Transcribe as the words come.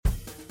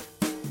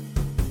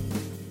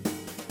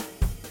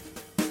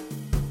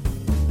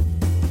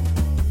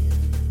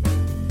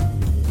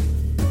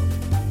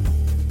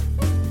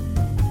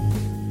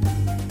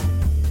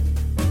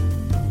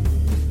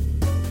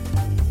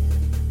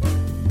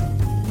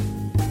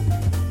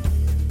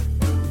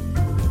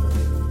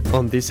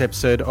On this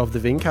episode of the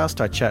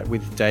Vincast, I chat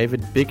with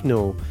David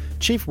Bicknell,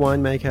 Chief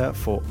Winemaker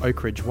for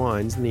Oakridge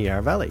Wines in the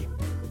Yarra Valley.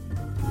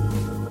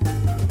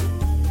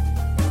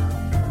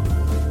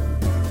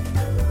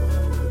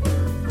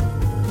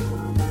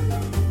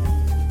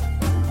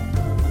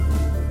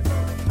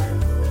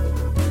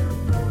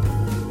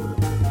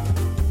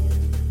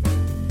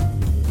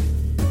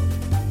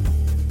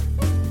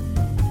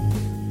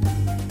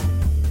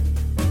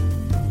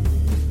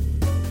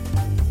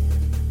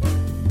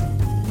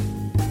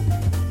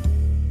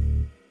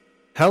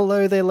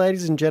 Hello there,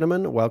 ladies and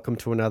gentlemen. Welcome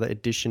to another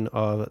edition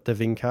of the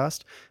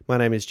Vincast. My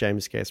name is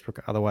James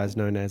Gaesbrook, otherwise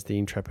known as the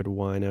Intrepid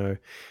Wino.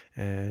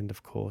 And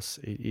of course,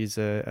 it is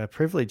a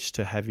privilege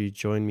to have you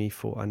join me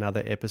for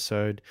another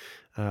episode.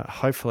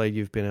 Hopefully,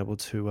 you've been able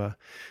to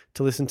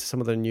listen to some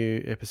of the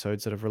new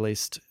episodes that have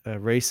released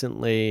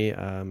recently.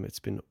 It's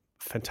been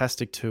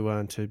fantastic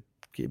to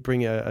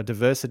bring a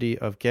diversity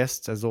of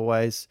guests, as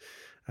always.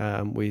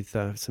 With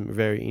some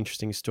very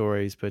interesting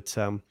stories, but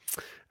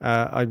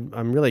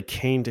I'm really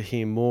keen to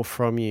hear more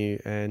from you,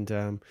 and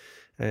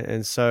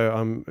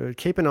so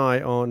keep an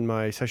eye on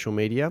my social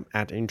media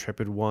at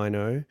Intrepid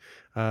Wino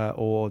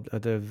or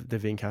the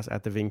Vincast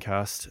at the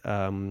Vincast,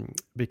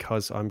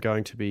 because I'm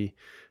going to be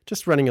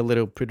just running a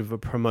little bit of a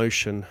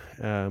promotion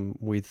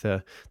with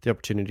the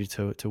opportunity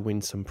to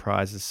win some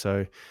prizes.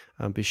 So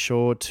be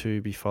sure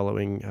to be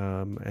following,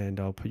 and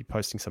I'll be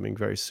posting something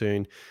very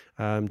soon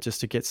just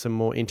to get some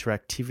more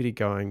interactivity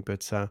going.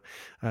 But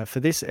for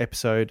this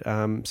episode,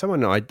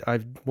 someone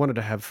I've wanted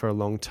to have for a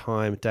long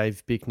time,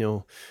 Dave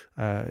Bicknell,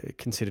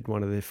 considered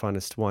one of the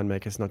finest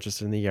winemakers, not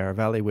just in the Yarra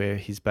Valley where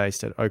he's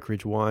based at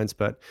Oakridge Wines,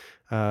 but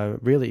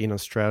really in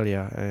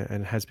Australia,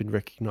 and has been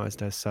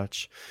recognised as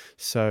such.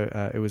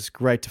 So it was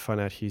great to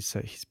find out his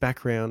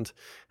background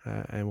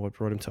and what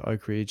brought him to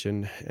Oakridge,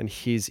 and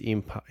his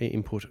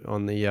input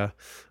on the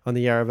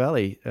Yarra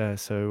Valley.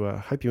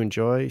 So hope you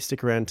enjoy.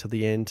 Stick around till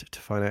the end to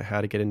find out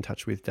how to get in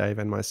touch with Dave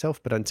and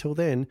myself. But until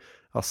then,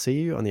 I'll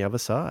see you on the other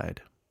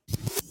side.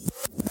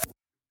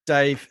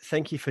 Dave,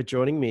 thank you for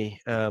joining me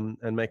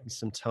and making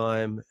some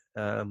time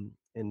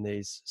in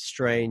these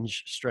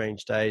strange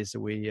days that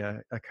we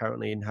are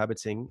currently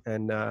inhabiting.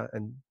 And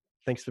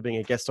thanks for being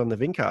a guest on the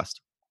Vincast.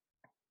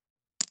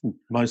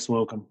 Most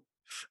welcome.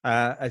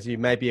 As you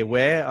may be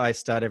aware, I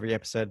start every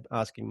episode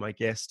asking my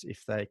guest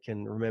if they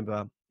can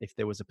remember if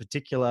there was a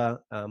particular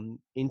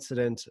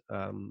incident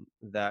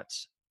that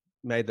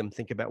made them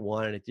think about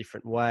wine in a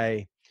different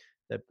way,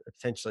 that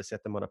potentially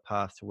set them on a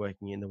path to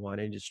working in the wine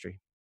industry.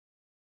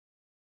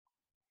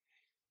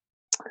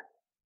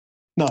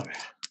 No,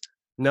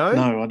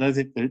 No. I don't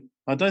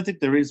think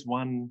there is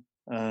one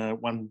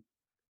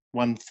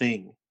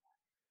thing.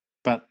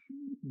 But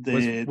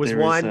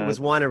was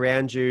wine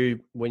around you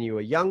when you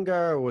were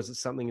younger, or was it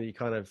something that you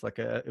kind of like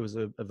it was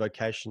a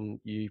vocation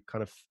you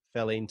kind of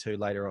fell into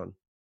later on?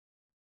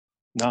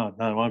 No,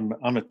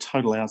 I'm a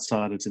total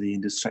outsider to the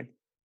industry,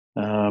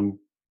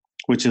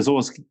 which has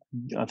always,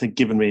 I think,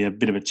 given me a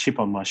bit of a chip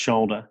on my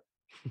shoulder,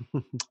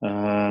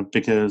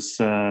 because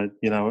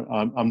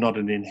I'm not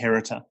an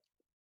inheritor,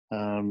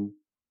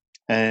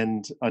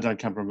 and I don't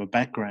come from a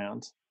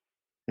background.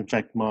 In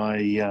fact,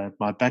 my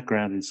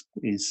background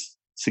is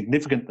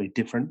significantly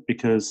different,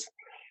 because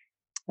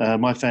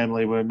my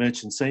family were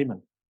merchant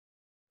seamen.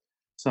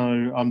 So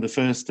I'm the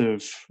first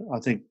of, I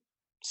think,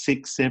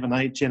 6, 7,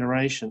 8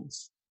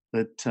 generations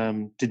that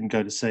didn't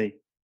go to sea.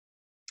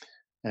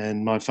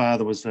 And my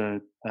father was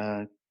a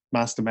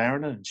master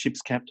mariner and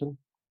ship's captain.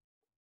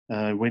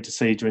 Went to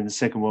sea during the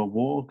Second World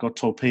War, got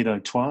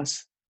torpedoed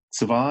twice,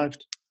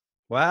 survived.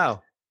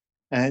 Wow.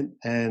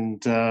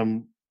 And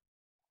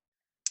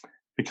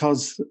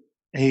because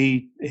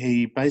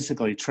he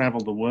basically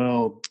travelled the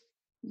world,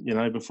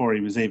 before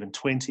he was even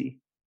 20.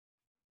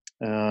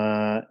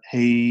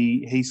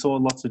 He saw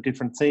lots of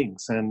different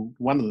things, and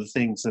one of the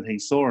things that he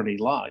saw and he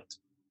liked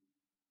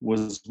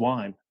was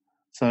wine.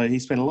 So he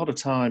spent a lot of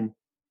time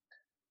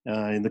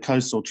in the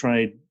coastal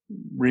trade,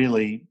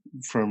 really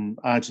from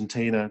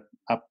Argentina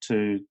up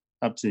to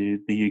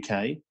the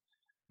UK,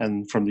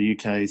 and from the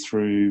UK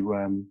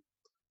through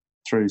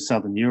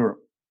southern Europe,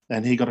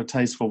 and he got a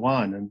taste for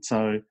wine. And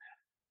so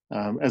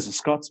as a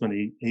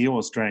Scotsman, he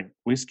always drank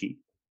whiskey,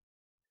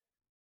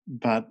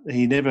 but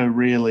he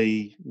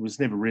was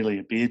never really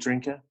a beer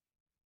drinker,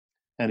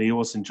 and he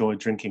always enjoyed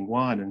drinking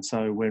wine. And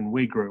so when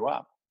we grew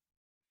up,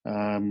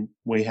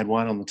 we had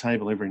wine on the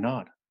table every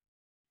night,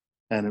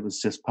 and it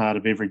was just part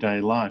of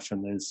everyday life.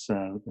 And there's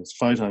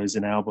photos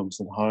in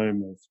albums at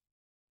home of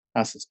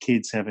us as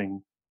kids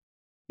having,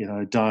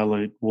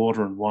 dilute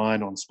water and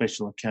wine on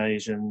special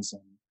occasions,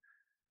 and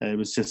it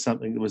was just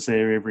something that was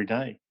there every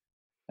day.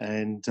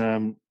 And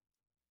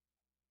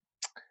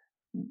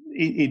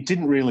it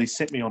didn't really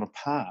set me on a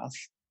path,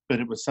 but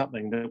it was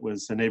something that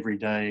was an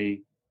everyday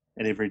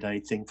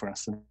thing for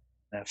us and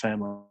our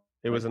family.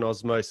 It was an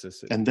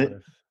osmosis. And it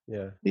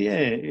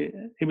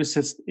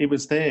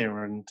was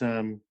there. And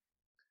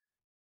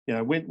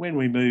when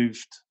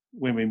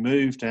we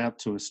moved out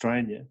to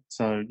Australia,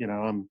 so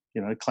I'm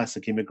a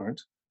classic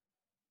immigrant.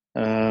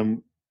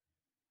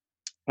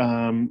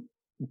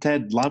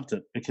 Dad loved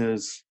it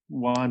because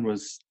wine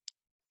was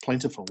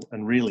plentiful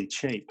and really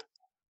cheap,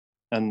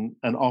 and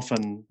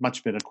often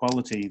much better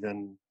quality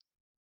than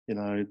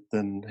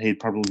he'd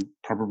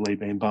probably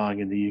been buying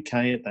in the UK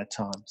at that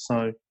time.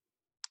 So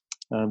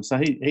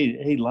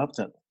he loved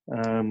it.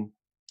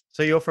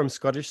 So you're from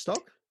Scottish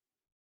stock?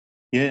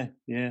 Yeah,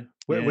 yeah,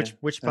 yeah.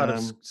 Which part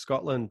of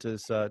Scotland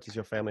does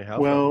your family hail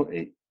from? Well,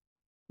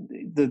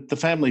 the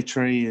family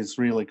tree is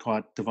really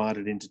quite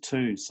divided into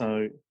two.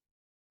 So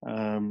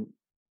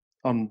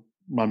on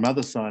my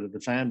mother's side of the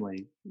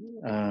family,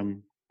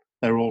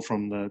 they're all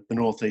from the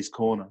northeast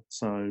corner,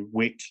 so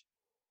Wick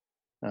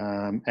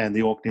and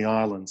the Orkney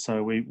Islands.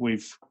 So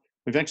we've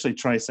actually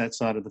traced that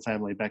side of the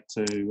family back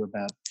to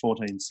about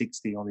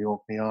 1460 on the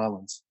Orkney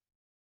Islands.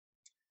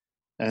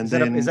 And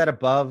is that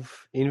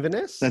above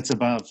Inverness? That's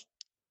above.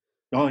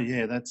 Oh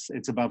yeah,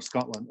 it's above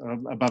Scotland,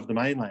 above the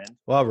mainland.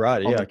 Well,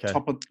 right, yeah, okay.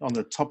 On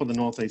the top of the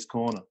northeast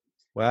corner.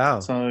 Wow.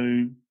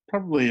 So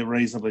probably a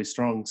reasonably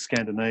strong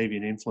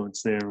Scandinavian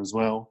influence there as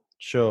well.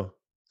 Sure.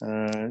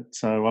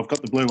 So I've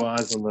got the blue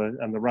eyes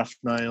and the rough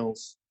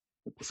nails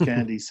that the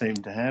Scandis seem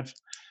to have.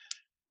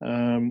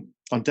 On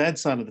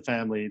Dad's side of the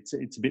family,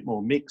 it's a bit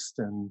more mixed,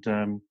 and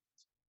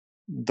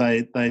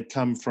they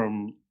come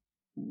from,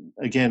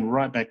 again,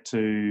 right back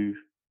to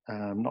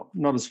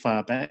not as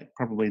far back,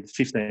 probably the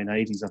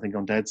 1580s. I think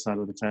on Dad's side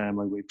of the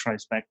family, we've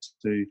traced back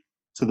to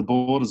the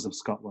borders of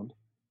Scotland.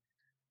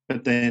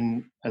 But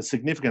then a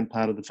significant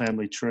part of the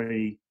family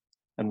tree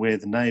and where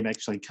the name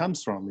actually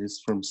comes from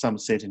is from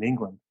Somerset in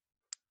England.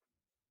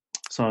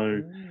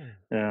 So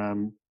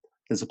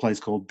there's a place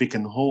called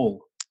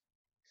Bicknell,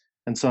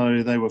 and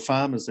so they were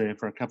farmers there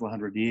for a couple of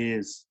hundred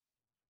years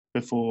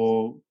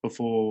before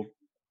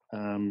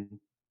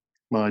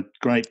my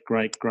great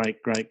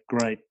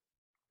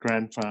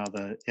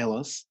grandfather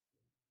Ellis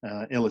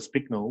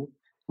Bicknell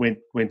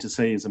went to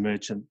sea as a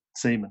merchant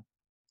seaman.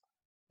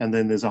 And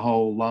then there's a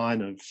whole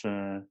line of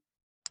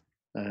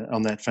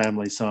on that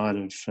family side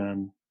of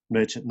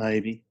merchant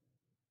navy.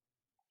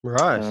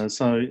 Right.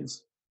 So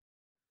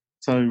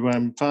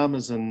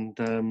farmers and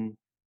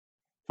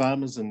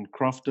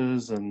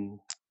crofters, and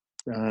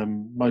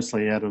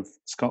mostly out of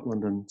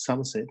Scotland and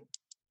Somerset.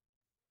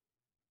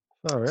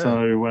 Oh, yeah.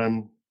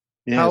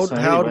 So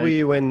how old were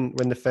you when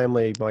the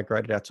family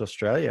migrated out to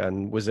Australia?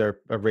 And was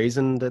there a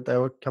reason that they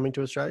were coming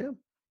to Australia?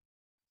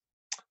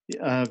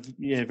 Yeah,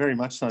 very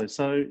much so.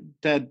 So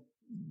Dad,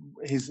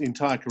 his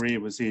entire career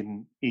was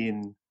in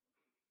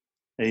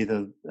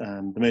either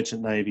the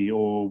merchant navy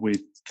or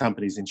with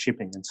companies in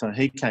shipping, and so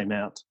he came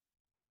out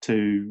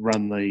to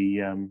run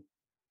the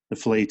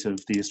fleet of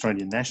the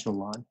Australian National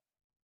Line,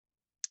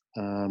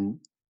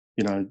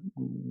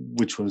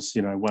 which was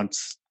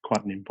once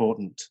quite an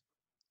important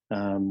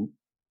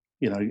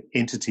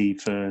entity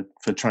for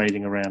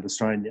trading around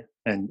Australia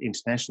and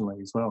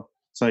internationally as well.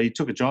 So he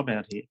took a job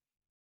out here.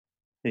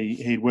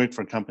 He'd worked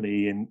for a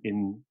company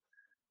in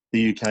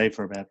the UK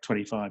for about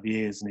 25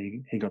 years,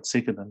 and he got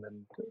sick of them,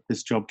 and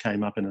this job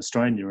came up in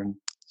Australia. And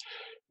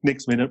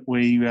next minute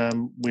we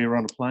were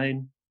on a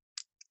plane,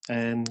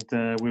 and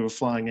we were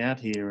flying out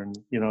here. And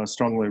I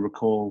strongly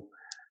recall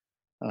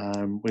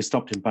we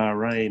stopped in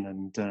Bahrain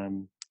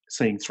and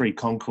seeing 3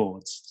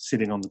 Concords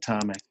sitting on the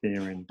tarmac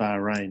there in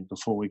Bahrain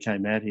before we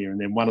came out here, and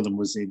then one of them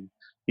was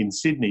in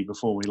Sydney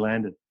before we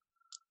landed.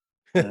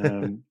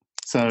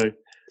 So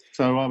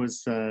I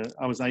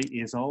was 8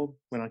 years old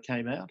when I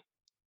came out,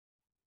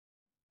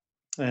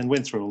 and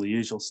went through all the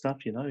usual stuff.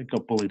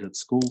 Got bullied at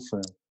school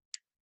for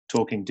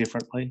talking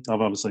differently.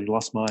 I've obviously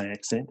lost my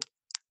accent.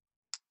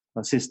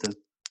 My sister,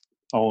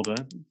 older,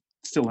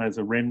 still has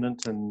a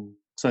remnant, and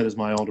so does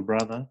my older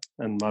brother.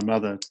 And my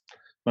mother,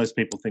 most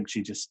people think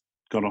she just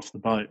got off the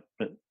boat,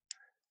 but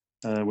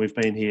we've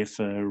been here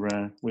for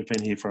a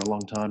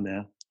long time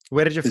now.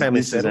 Where did your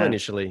family settle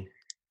initially?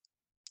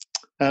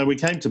 We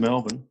came to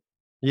Melbourne.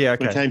 Yeah,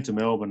 okay. We came to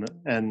Melbourne,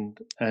 and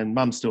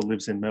Mum still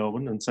lives in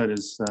Melbourne, and so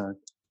does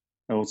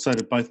so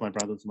did both my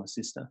brothers and my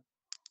sister.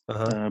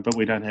 But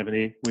we don't have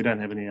any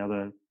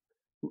other.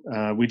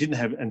 We didn't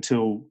have,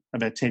 until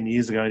about 10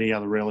 years ago, any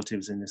other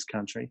relatives in this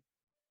country,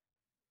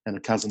 and a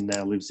cousin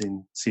now lives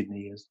in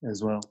Sydney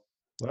as well.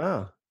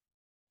 Wow.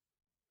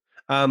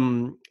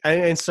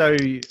 And so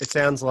it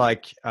sounds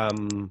like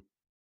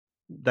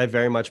they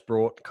very much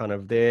brought kind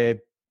of their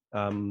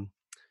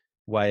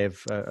way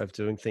of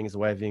doing things, the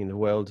way of being in the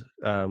world,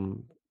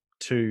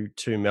 to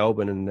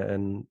Melbourne,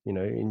 and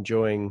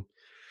enjoying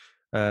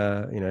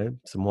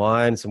some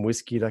wine, some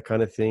whiskey, that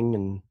kind of thing,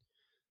 and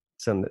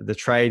the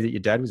trade that your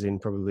dad was in,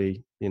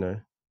 probably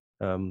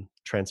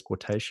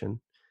transportation,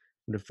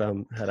 would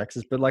have had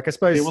access. But I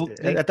suppose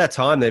at that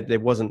time there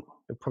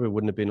probably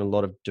wouldn't have been a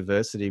lot of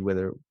diversity,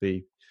 whether it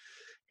be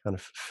kind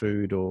of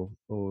food or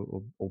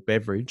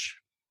beverage.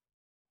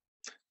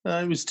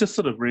 It was just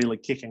sort of really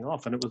kicking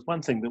off, and it was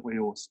one thing that we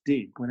always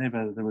did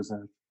whenever there was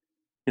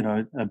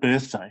a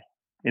birthday,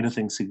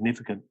 anything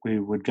significant. We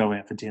would go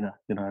out for dinner.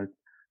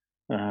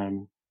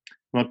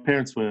 My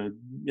parents were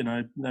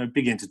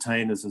big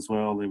entertainers as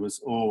well. There was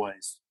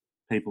always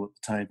people at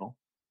the table,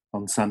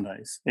 on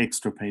Sundays,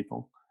 extra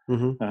people.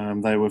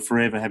 Mm-hmm. They were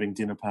forever having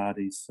dinner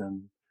parties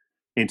and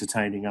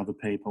entertaining other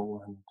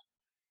people. And,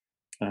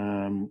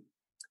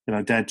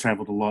 Dad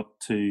travelled a lot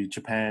to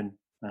Japan.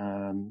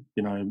 A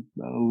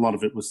lot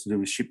of it was to do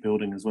with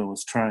shipbuilding as well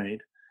as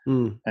trade.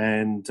 Mm.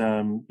 And,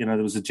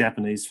 there was a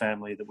Japanese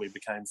family that we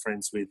became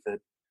friends with that,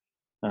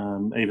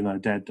 even though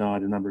Dad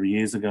died a number of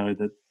years ago,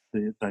 that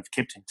they've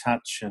kept in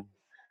touch, and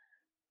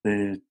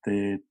their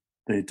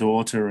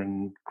daughter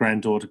and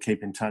granddaughter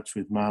keep in touch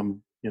with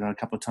Mum, a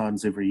couple of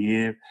times every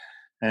year,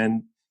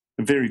 and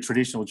a very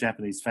traditional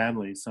Japanese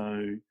family.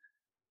 So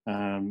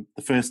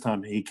the first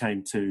time he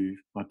came to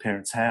my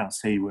parents' house,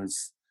 he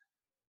was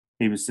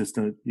just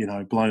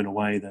blown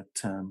away that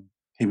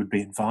he would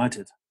be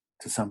invited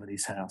to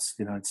somebody's house.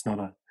 It's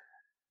not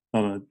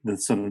the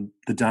sort of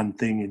the done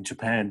thing in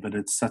Japan, but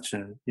it's such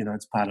a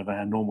it's part of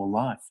our normal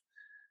life.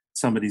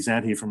 Somebody's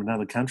out here from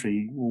another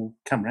country, will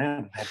come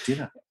round and have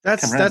dinner. Come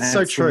around and That's so have a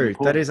swim in the true.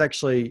 That pool. is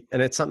actually,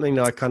 and it's something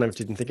that I kind of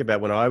didn't think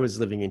about when I was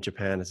living in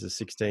Japan as a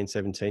 16,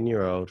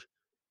 17-year-old,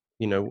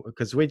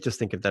 because we just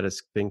think of that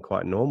as being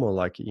quite normal.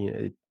 Like,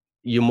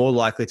 you're more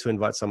likely to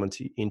invite someone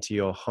into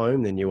your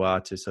home than you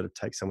are to sort of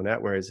take someone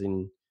out. Whereas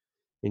in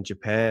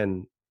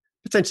Japan,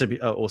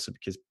 potentially also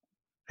because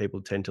people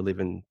tend to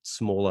live in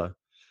smaller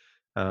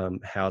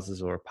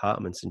houses or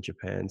apartments in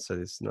Japan. So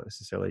there's not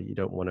necessarily, you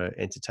don't want to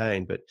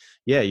entertain, but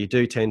yeah, you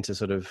do tend to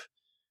sort of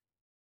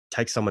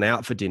take someone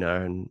out for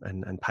dinner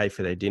and pay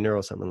for their dinner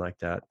or something like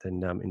that,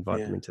 then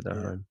invite them into their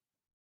home.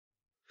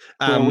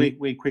 Well,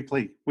 we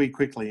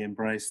quickly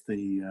embraced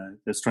the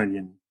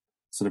Australian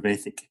sort of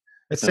ethic.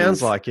 It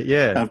sounds like it,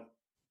 yeah. Of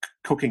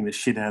cooking the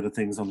shit out of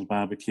things on the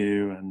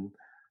barbecue and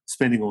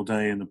spending all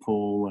day in the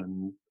pool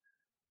and,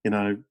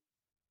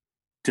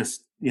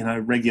 just,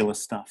 regular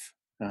stuff.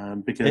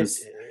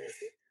 Because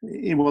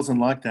it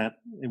wasn't like that.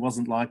 It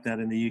wasn't like that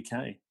in the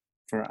UK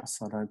for us,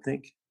 I don't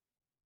think.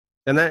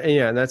 And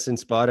that's in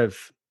spite of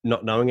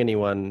not knowing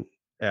anyone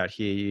out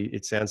here.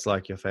 It sounds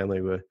like your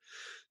family were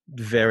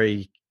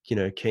very,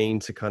 keen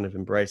to kind of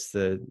embrace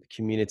the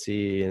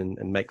community and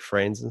make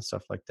friends and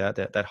stuff like that.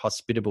 That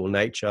hospitable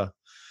nature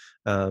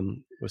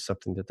was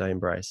something that they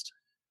embraced.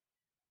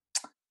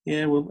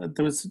 Yeah, well,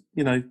 there was,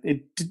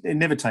 it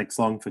never takes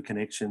long for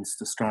connections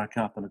to strike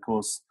up. And of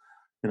course,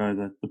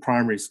 the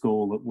primary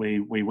school that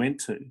we went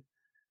to,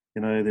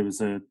 there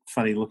was a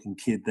funny looking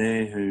kid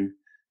there who,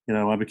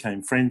 I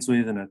became friends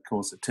with. And of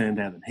course, it turned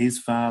out that his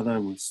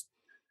father was,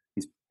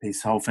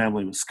 his whole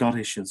family was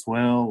Scottish as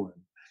well.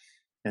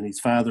 And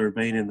his father had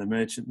been in the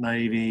Merchant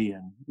Navy.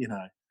 And,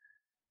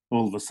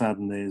 all of a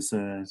sudden there's,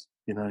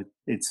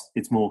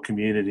 it's more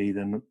community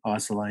than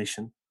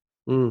isolation.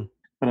 Mm.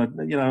 But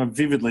I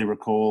vividly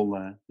recall,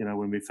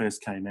 when we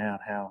first came out,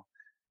 how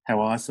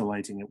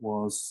isolating it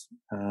was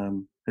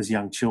as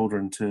young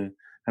children to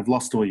have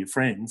lost all your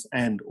friends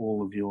and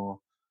all of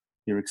your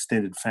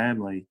extended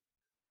family.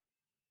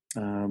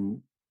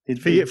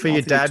 For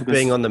your dad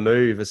being on the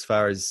move, as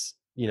far as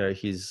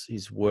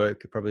his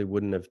work, it probably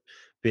wouldn't have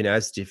been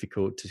as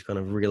difficult to kind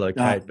of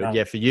relocate. But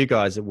yeah, for you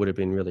guys, it would have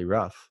been really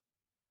rough.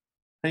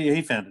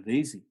 He found it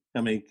easy.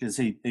 I mean, because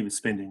he was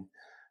spending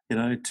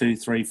 2,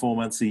 3, 4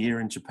 months a year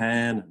in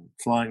Japan and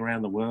flying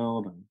around the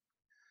world and,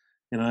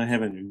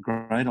 having a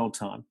great old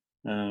time.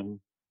 I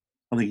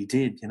think he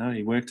did,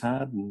 he worked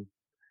hard and,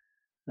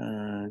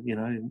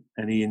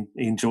 and he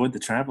enjoyed the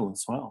travel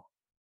as well.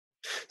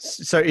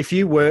 So if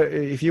you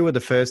were the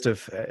first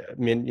of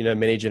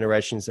many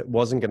generations that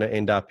wasn't going to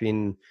end up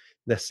in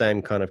the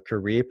same kind of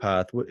career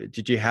path,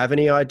 did you have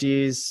any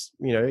ideas,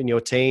 in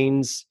your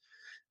teens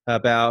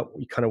about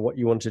kind of what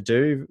you want to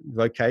do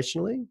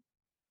vocationally?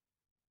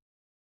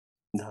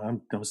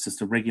 No, I was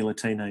just a regular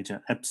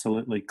teenager,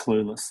 absolutely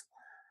clueless.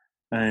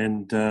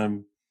 And,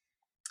 and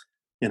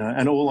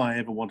all I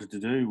ever wanted to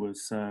do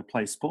was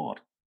play sport.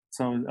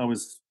 So I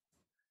was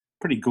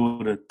pretty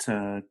good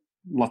at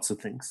lots of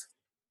things,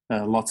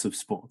 lots of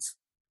sports,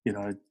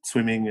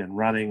 swimming and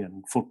running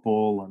and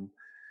football.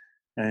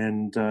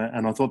 And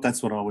I thought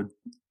that's what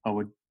I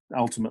would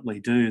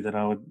ultimately do, that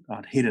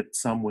I'd hit it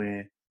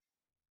somewhere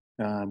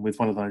with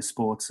one of those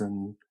sports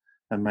and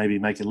maybe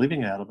make a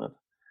living out of it.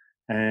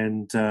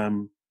 And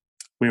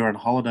we were on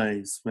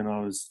holidays when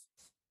I was,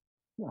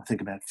 I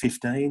think, about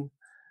 15,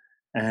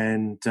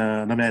 and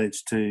I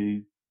managed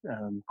to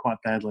quite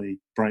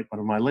badly break one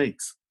of my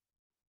legs,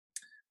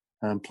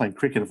 playing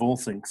cricket of all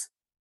things.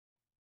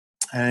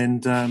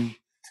 And and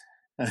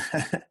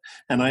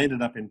I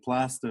ended up in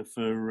plaster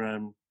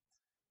for,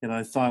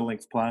 thigh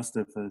length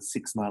plaster for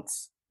 6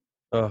 months.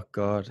 Oh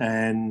God!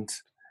 And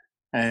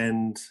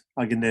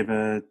I could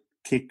never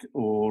kick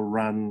or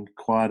run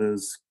quite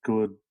as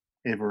good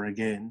ever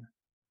again.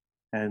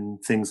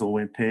 And things all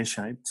went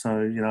pear-shaped.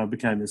 So, I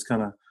became this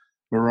kind of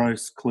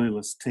morose,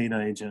 clueless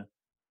teenager,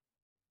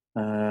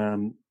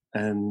 and,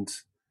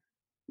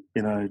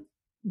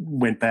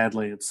 went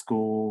badly at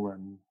school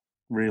and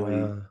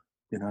really,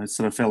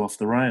 sort of fell off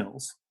the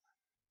rails.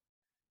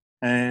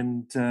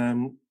 And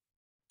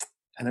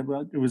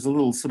it was a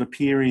little sort of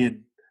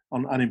period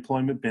on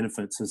unemployment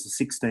benefits as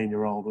a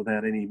 16-year-old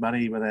without any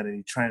money, without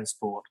any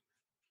transport,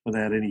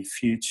 without any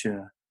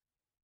future,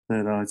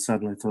 that I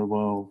suddenly thought,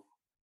 well,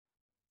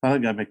 if I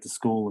don't go back to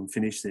school and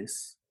finish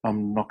this,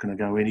 I'm not going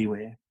to go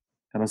anywhere.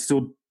 And I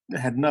still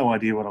had no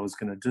idea what I was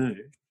going to do.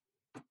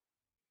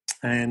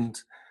 And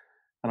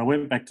I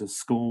went back to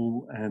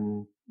school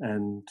and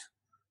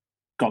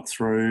got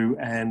through.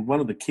 And one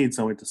of the kids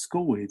I went to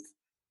school with,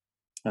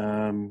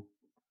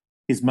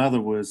 his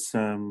mother was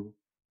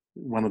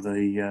one of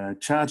the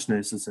charge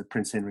nurses at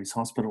Prince Henry's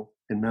Hospital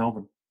in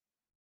Melbourne.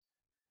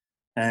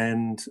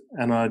 And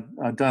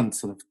I'd done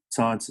sort of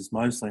sciences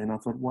mostly, and I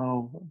thought,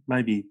 well,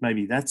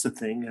 maybe that's a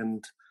thing.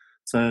 And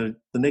so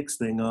the next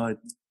thing, I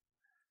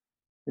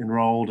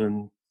enrolled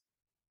and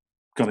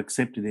got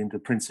accepted into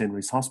Prince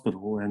Henry's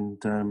Hospital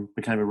and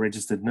became a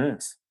registered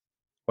nurse.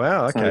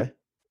 Wow. Okay. So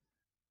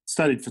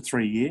studied for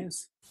 3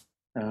 years,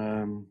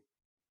 wore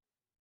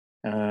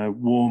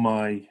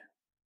my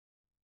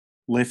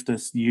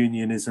leftist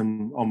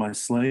unionism on my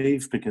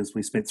sleeve because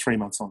we spent 3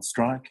 months on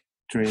strike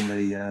during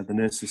the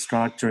nurses'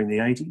 strike during the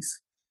 80s.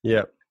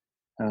 Yeah.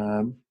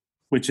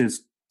 Which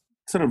is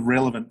sort of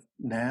relevant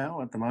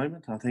now at the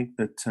moment. I think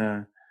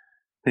that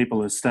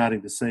people are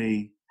starting to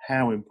see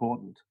how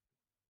important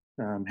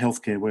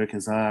healthcare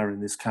workers are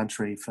in this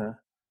country for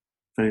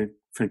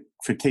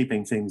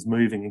keeping things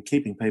moving and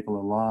keeping people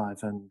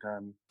alive. And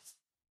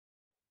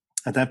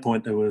at that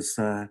point, there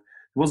wasn't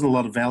a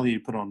lot of value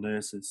put on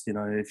nurses. You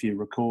know, if you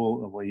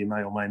recall, well, you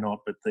may or may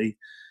not, but the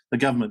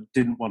government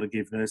didn't want to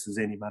give nurses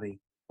any money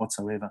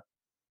whatsoever.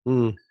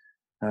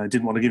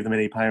 Didn't want to give them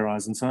any pay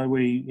rise, and so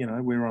we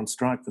were on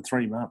strike for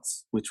 3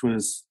 months, which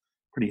was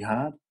pretty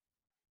hard.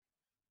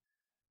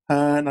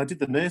 And I did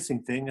the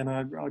nursing thing, and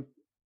I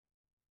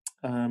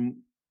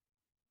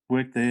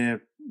worked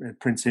there at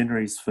Prince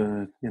Henry's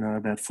for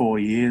about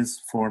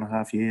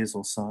 4.5 years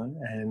or so,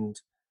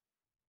 and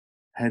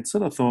had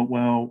sort of thought,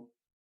 well,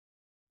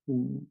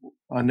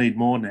 I need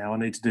more now. I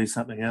need to do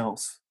something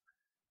else.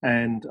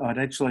 And I'd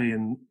actually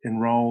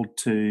enrolled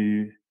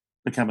to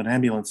become an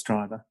ambulance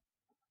driver.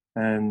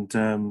 And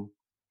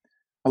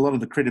a lot of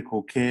the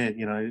critical care,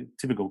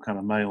 typical kind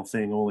of male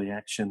thing, all the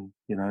action,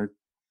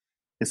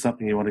 is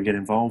something you want to get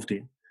involved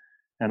in.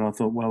 And I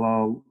thought, well,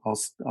 I'll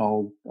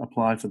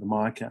apply for the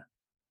MICA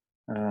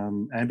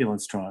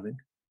ambulance driving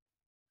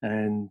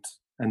and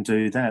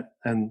do that.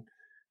 And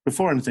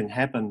before anything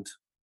happened,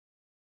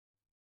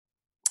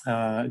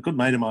 a good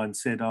mate of mine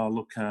said, "Oh,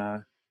 look,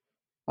 I'm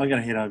going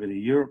to head over to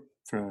Europe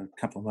for a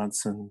couple of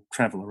months and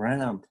travel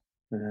around."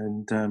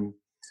 And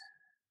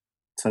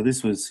so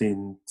this was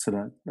in sort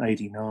of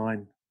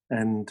 89,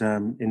 and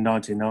in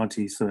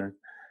 1990, sort of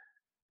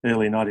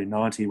early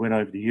 1990, went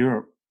over to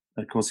Europe.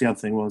 Of course, the other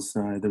thing was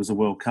there was a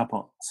World Cup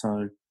on,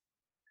 so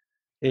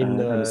in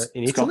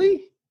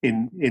Italy.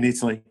 In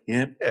Italy,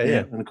 yeah.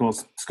 Yeah. And of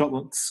course,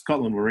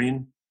 Scotland were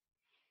in,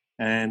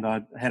 and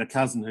I had a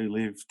cousin who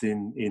lived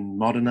in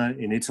Modena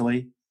in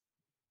Italy,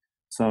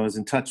 so I was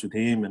in touch with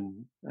him,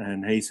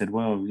 and he said,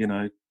 "Well,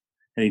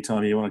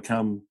 anytime you want to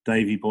come,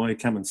 Davey boy,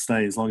 come and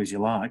stay as long as you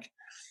like."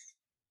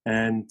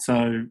 And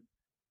so,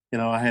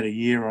 I had a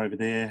year over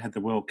there, had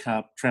the World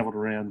Cup, travelled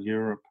around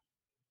Europe.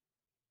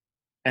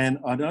 And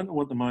I don't know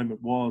what the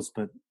moment was,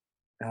 but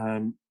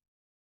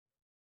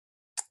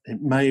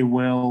it may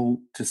well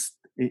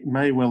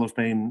have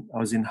been, I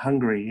was in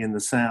Hungary in the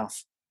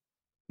south,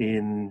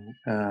 in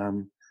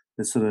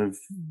the sort of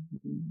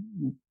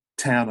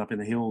town up in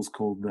the hills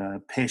called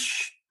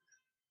Pech,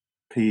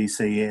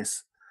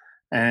 P-E-C-S.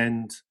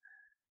 And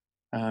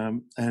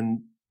I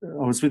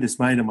was with this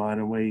mate of mine,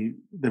 and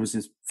there was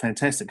this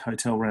fantastic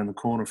hotel around the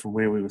corner from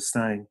where we were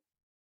staying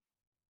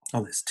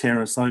on this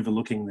terrace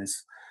overlooking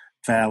this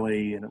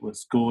valley, and it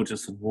was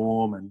gorgeous and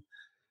warm, and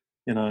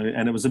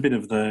and it was a bit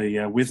of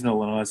the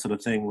Withnell and I sort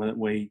of thing that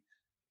we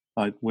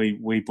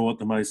bought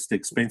the most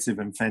expensive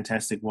and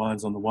fantastic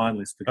wines on the wine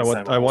list because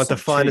I want the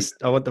finest.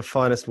 Cheap. I want the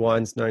finest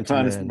wines known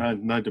to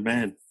man. No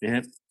demand,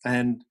 yeah.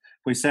 And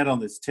we sat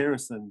on this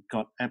terrace and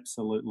got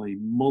absolutely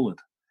mullered,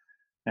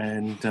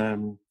 and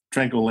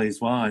drank all these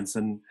wines,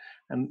 and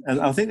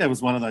I think that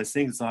was one of those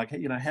things like,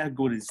 how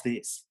good is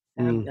this?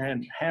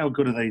 And how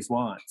good are these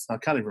wines? I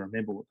can't even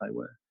remember what they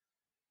were.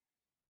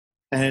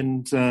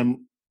 And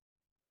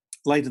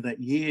later that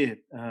year,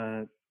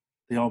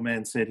 the old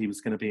man said he was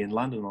going to be in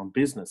London on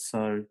business,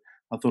 so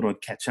I thought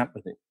I'd catch up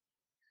with him.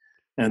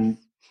 And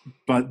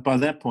by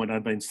that point,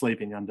 I'd been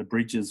sleeping under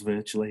bridges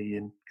virtually,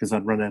 because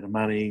I'd run out of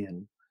money,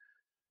 and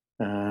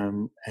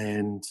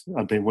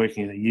I'd been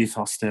working at a youth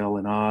hostel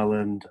in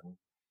Ireland, and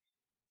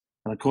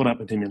I caught up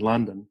with him in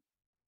London,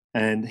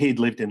 and he'd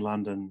lived in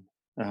London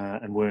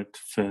and worked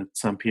for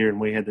some period,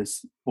 and we had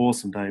this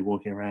awesome day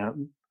walking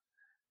around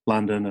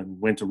London, and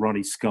went to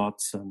Ronnie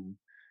Scott's and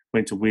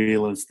went to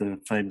Wheeler's,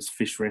 the famous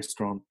fish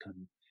restaurant,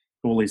 and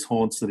all these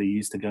haunts that he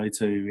used to go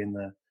to in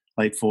the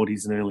late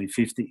 40s and early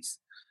 50s,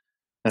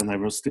 and they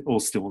were all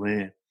still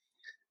there.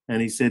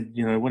 And he said,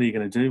 "What are you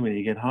going to do when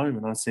you get home?"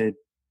 And I said,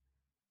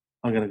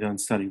 "I'm going to go and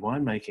study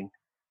winemaking."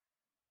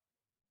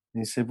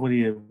 And he said, What are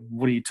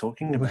you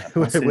talking about?"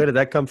 Where did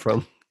that come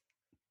from?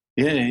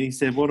 Yeah, he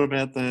said, "What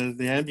about the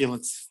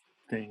ambulance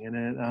thing?"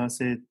 And I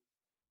said,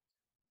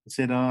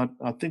 I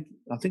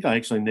think I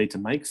actually need to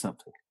make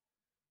something.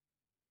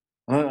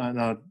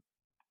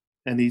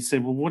 And he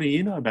said, "Well, what do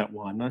you know about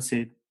wine?" And I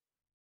said,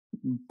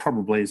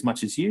 "Probably as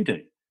much as you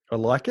do." I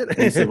like And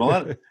he said, it.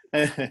 "Well,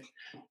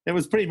 it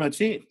was pretty much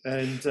it."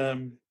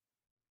 And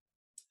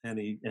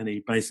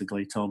he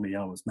basically told me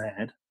I was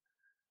mad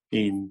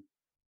in,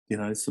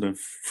 sort of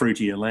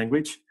fruitier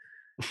language.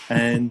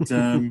 And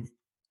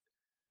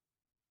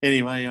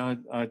anyway,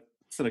 I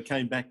sort of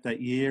came back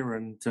that year,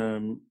 and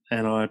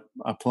I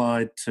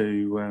applied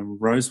to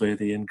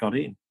Roseworthy and got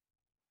in.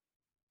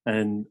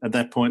 And at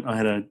that point, I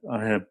had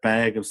a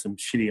bag of some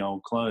shitty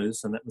old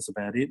clothes, and that was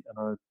about it. And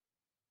I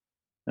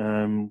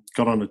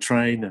got on a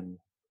train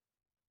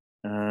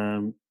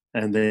and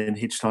then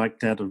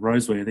hitchhiked out of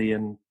Roseworthy,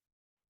 and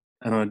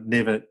I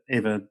never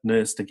ever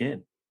nursed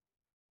again,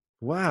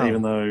 even Wow.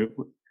 though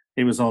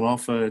it was on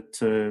offer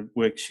to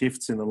work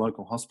shifts in the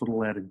local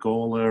hospital out in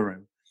Gawler.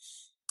 And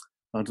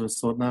I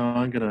just thought, no,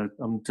 I'm gonna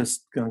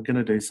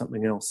do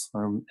something else.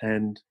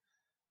 And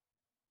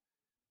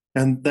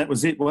that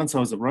was it. Once I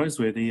was at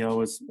Roseworthy, I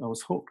was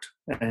hooked,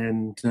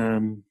 and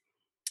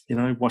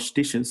washed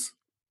dishes,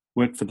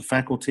 worked for the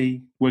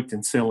faculty, worked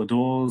in cellar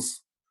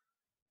doors,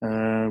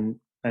 and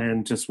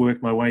just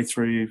worked my way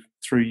through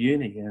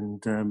uni.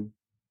 And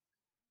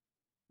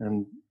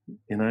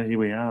here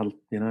we are.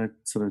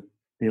 Sort of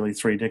nearly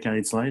 3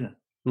 decades later.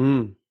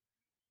 Mm.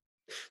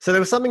 So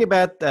there was something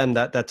about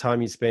that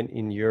time you spent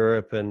in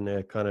Europe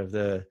and kind of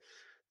the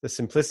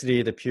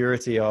simplicity, the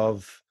purity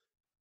of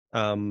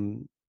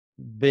um,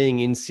 being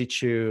in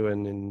situ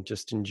and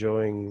just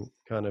enjoying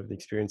kind of the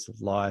experience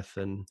of life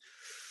and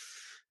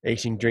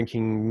eating,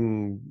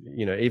 drinking,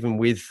 even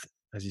with,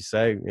 as you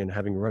say, and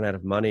having run out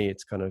of money,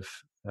 it's kind of,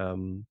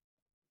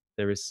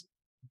 there is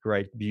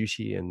great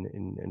beauty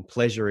and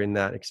pleasure in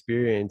that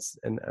experience.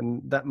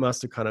 And that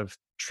must have kind of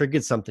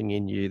triggered something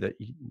in you that,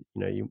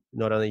 you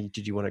not only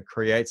did you want to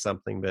create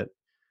something, but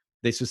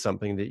this was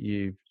something that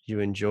you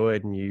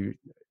enjoyed. And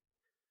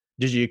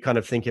did you kind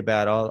of think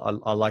about,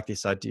 oh, I like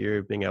this idea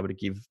of being able to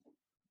give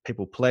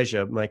people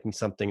pleasure, making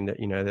something that,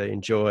 they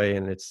enjoy,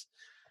 and it's,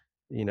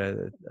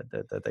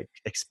 the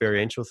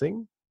experiential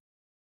thing?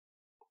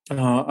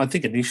 I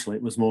think initially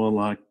it was more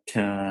like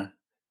I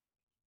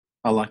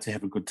like to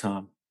have a good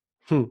time.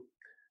 Hmm.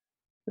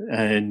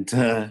 And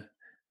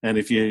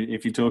if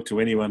you talk to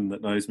anyone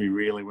that knows me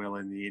really well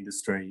in the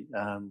industry,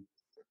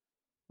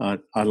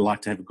 I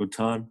like to have a good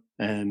time,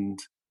 and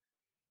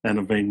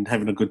I've been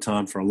having a good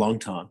time for a long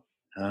time.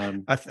 I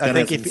That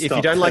think hasn't if you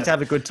stopped. don't like to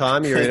have a good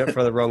time, you're in it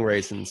for the wrong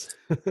reasons.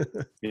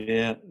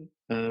 Yeah,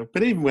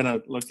 but even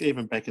when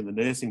even back in the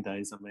nursing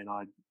days, I mean,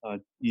 I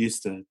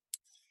used to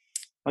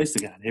go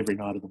out every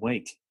night of the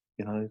week.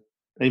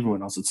 Even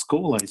when I was at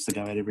school, I used to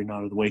go out every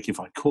night of the week if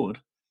I could.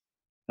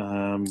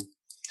 Um,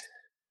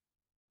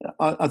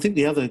 I think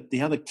the other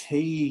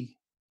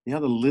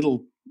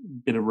little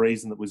bit of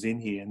reason that was in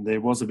here, and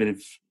there was a bit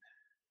of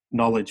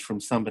knowledge from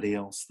somebody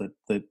else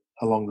that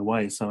along the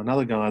way. So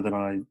another guy that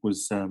I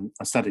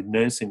studied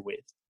nursing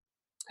with,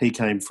 he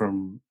came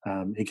from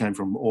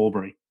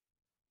Albury,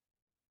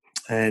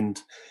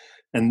 and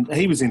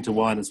he was into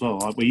wine as well.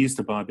 We used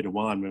to buy a bit of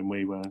wine when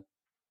we would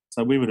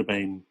have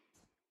been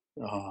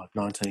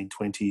 19,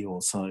 20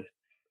 or so,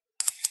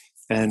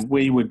 and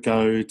we would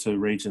go to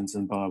Regions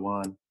and buy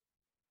wine,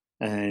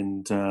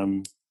 and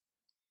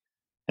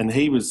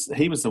he was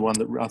the one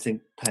that I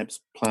think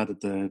perhaps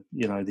planted the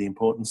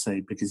important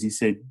seed, because he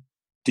said,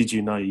 "Did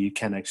you know you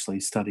can actually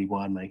study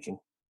winemaking?"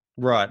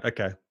 Right.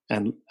 Okay.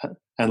 And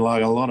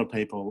like a lot of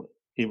people,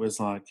 it was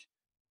like,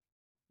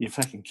 "You're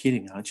fucking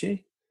kidding, aren't you?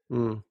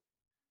 Mm.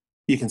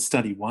 You can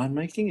study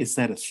winemaking? Is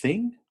that a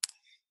thing?"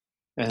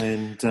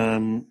 And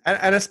And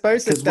I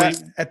suppose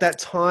because at that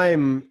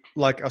time,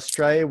 like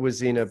Australia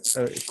was in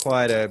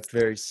quite a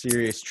very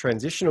serious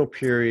transitional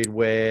period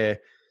where,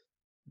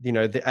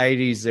 the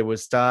 80s, there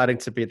was starting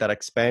to be that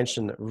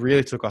expansion that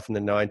really took off in the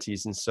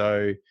 90s. And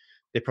so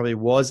there probably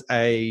was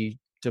a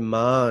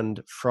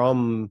demand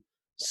from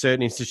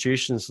certain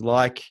institutions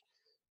like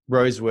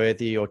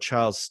Roseworthy or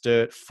Charles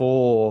Sturt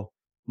for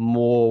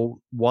more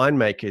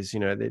winemakers.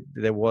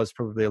 There was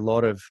probably a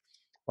lot of,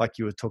 like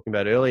you were talking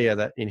about earlier,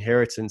 that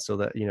inheritance, or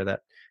that, that,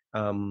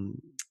 um,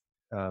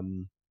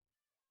 um,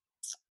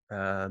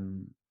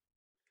 um,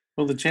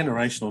 the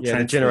generational yeah, the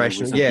transfer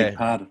generation. was a big Yeah.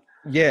 part of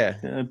Yeah.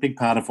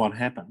 what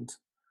happened.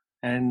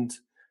 And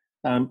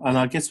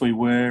I guess we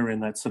were in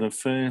that sort of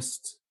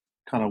first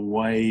kind of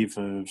wave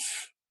of,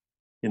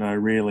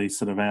 really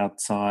sort of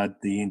outside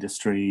the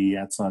industry,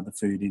 outside the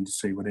food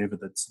industry, whatever,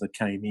 that sort of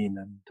came in.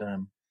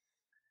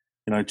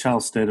 And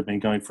Charles Sturt had been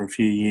going for a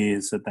few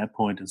years at that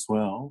point as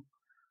well.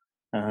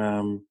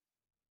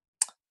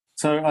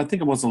 So I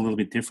think it was a little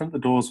bit different. The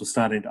doors were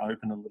starting to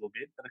open a little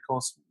bit, but of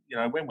course,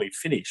 when we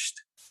finished,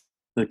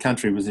 the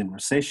country was in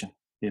recession.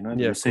 The Yeah, of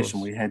recession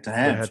course. we had to We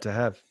have. had to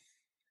have.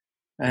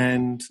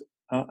 And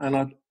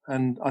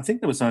I think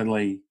there was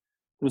only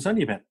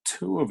about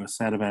two of us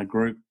out of our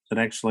group that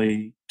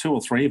actually, two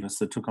or three of us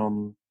that took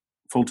on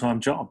full-time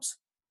jobs.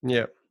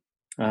 Yeah.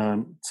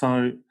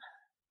 So,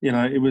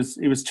 it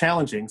was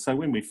challenging. So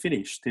when we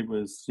finished, it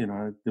was,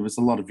 there was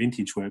a lot of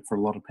vintage work for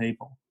a lot of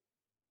people.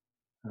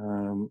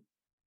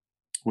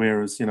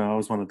 Whereas, I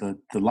was one of the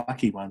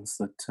lucky ones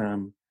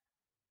that,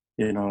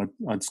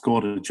 I'd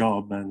scored a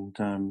job and,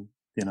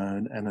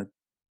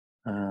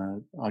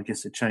 I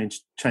guess it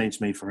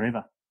changed me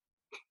forever.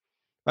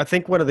 I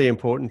think one of the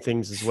important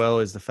things as well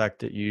is the fact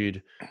that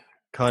you'd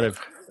kind of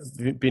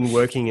been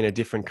working in a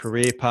different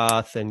career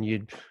path and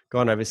you'd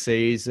gone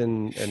overseas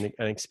and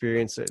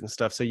experienced it and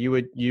stuff. So you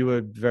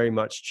were very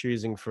much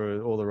choosing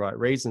for all the right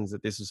reasons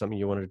that this was something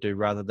you wanted to do,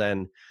 rather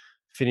than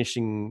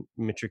finishing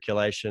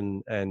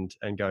matriculation and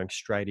going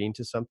straight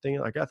into something.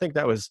 Like, I think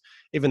that was,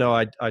 even though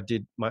I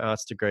did my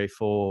arts degree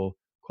for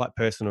quite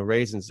personal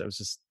reasons, it was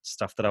just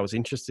stuff that I was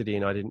interested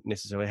in. I didn't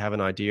necessarily have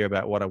an idea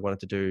about what I wanted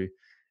to do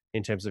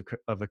in terms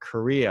of a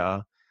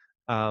career.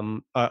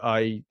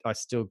 I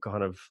still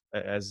kind of,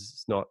 as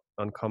it's not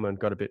uncommon,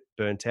 got a bit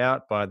burnt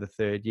out by the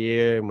third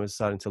year and was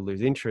starting to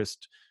lose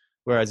interest.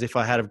 Whereas if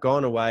I had have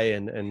gone away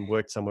and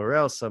worked somewhere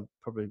else, I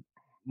probably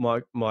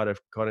might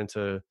have got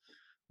into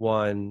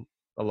wine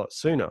a lot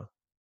sooner,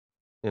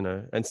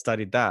 and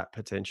studied that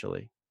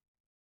potentially.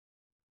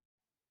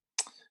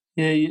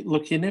 Yeah,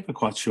 look, you're never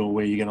quite sure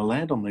where you're going to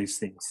land on these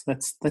things.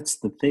 That's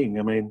the thing.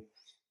 I mean,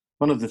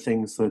 one of the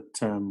things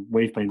that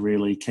we've been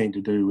really keen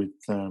to do with,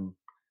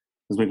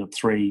 because we've got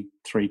three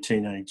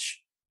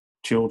teenage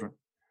children,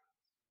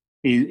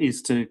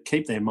 is to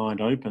keep their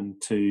mind open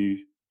to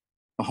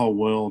the whole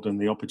world and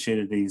the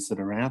opportunities that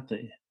are out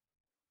there.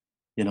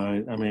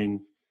 I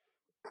mean,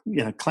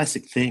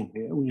 classic thing.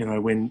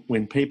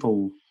 When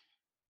people,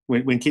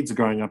 when kids are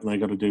growing up and they've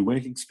got to do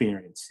work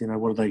experience,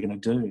 what are they going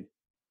to do?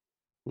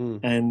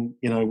 And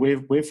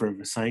we're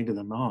forever saying to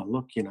them, oh,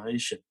 look, you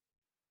should,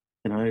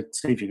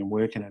 see if you can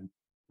work in a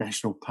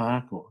national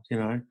park, or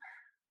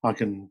I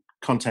can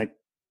contact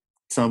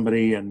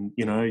somebody, and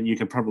you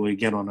could probably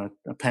get on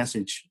a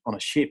passage on a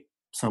ship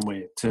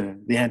somewhere to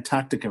the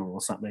Antarctica or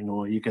something,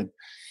 or you could,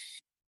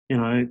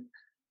 Not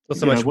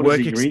so much what is work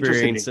it you're interested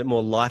experience, in? but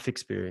more life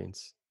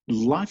experience.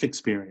 Life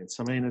experience.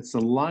 I mean, it's the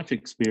life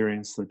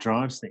experience that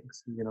drives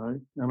things.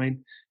 I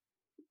mean,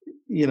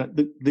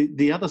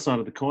 the other side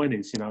of the coin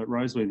is, at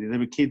Roseworthy, there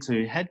were kids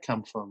who had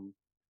come from,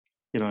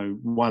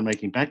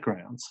 winemaking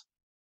backgrounds,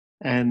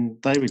 and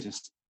they were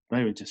just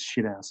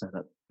shit house at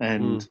it,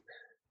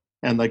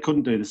 and they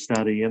couldn't do the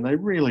study, and they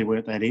really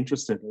weren't that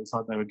interested. It's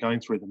like they were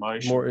going through the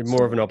motions.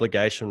 More of an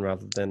obligation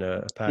rather than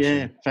a passion.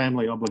 Yeah,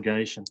 family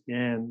obligation.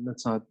 Yeah, and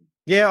that's like.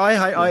 Yeah,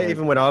 I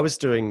even when I was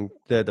doing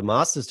the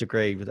master's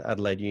degree with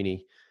Adelaide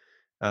Uni,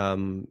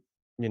 around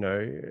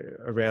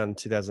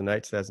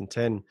 2008,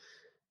 2010,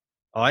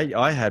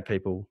 I had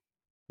people,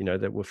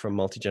 that were from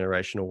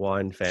multi-generational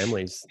wine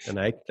families, and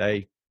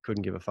they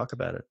couldn't give a fuck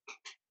about it.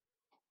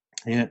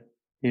 Yeah,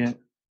 yeah.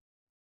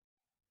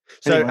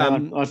 So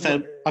anyway,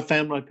 I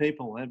found my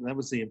people. That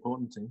was the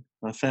important thing.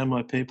 I found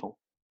my people.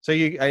 So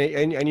you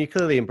you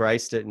clearly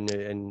embraced it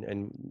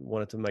and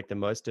wanted to make the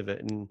most of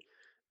it. And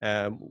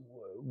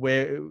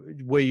where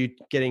were you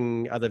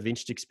getting other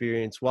vintage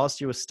experience whilst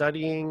you were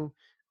studying,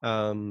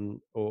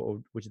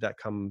 or did that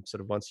come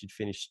sort of once you'd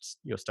finished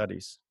your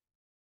studies?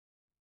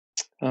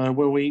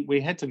 Well,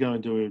 we had to go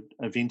and do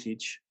a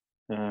vintage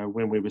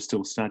when we were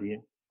still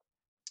studying,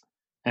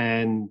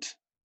 and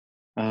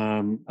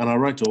I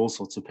wrote to all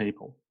sorts of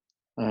people,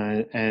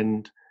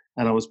 and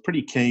I was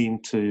pretty keen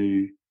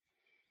to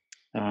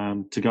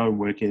go and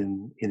work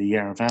in the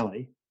Yarra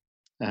Valley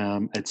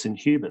at St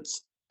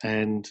Hubert's,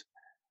 and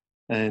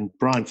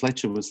Brian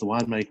Fletcher was the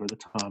winemaker at the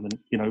time, and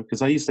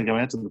because I used to go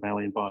out to the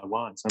valley and buy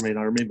wines. I mean,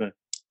 I remember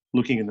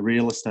looking in the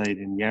real estate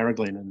in Yarra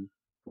Glen and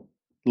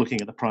looking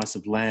at the price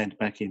of land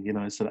back in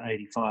sort of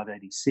 85,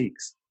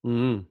 86.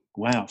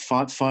 Wow,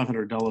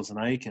 $500 an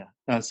acre.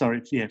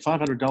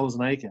 $500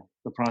 an acre,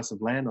 the price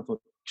of land. I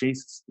thought,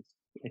 Jesus, it's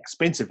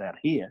expensive out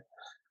here.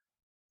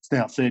 It's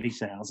now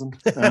 30,000.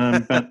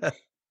 But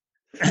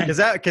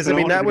because I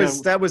mean that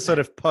was sort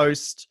of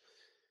post,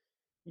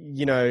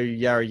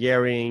 Yarra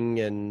Yering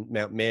and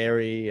Mount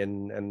Mary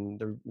and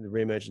the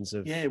reemergence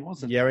of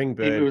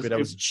Yeringberg, but it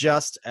was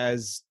just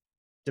as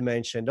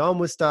Domaine Chandon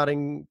was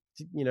starting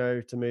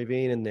to move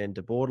in, and then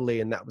to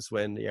Bortoli, and that was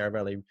when the Yarra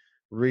Valley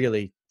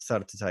really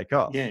started to take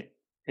off. Yeah,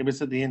 it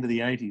was at the end of the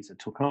 80s it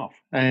took off,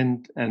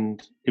 and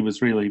it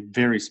was really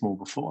very small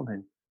before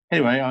then.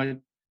 Anyway,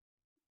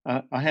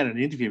 I had an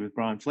interview with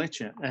Brian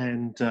Fletcher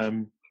and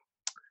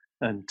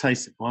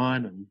tasted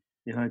wine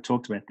and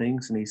talked about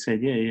things, and he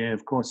said, yeah,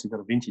 of course you've got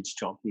a vintage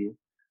job here.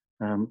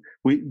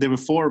 There were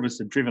four of us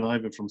had driven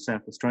over from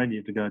South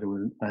Australia to go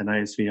to an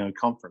ASVO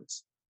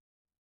conference,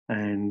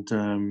 and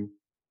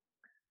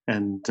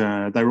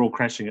they were all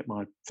crashing at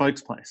my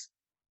folks' place.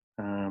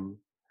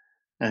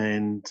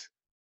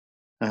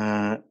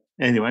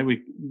 Anyway,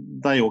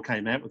 they all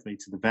came out with me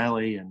to the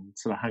valley and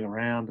sort of hung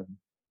around,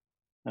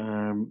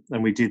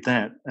 and we did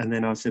that. And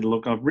then I said,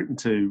 look, I've written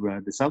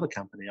to this other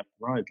company up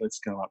the road. Let's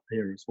go up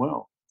there as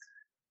well.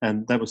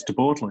 And that was to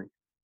Bortoli.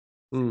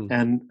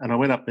 And I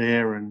went up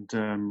there and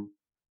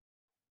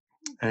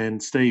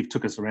And Steve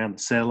took us around the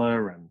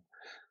cellar and,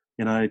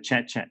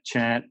 chat.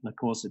 And of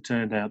course, it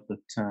turned out that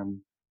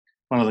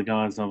one of the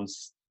guys I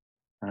was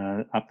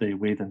up there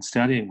with and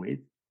studying with,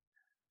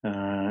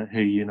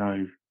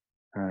 who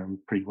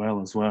pretty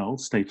well as well,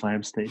 Steve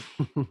Flamsteed.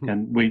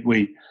 And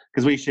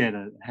because we shared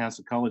a house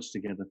at college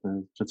together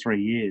for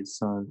 3 years.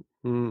 So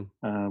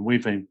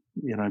we've been,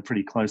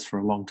 pretty close for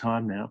a long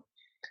time now.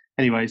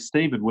 Anyway,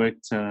 Steve had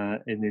worked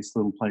in this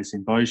little place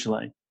in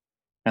Beaujolais,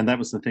 and that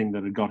was the thing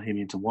that had got him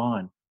into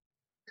wine.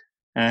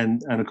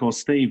 And of course,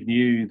 Steve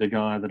knew the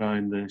guy that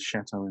owned the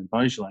chateau in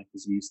Beaujolais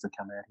because he used to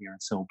come out here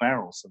and sell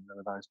barrels, and there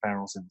were those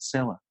barrels in the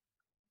cellar.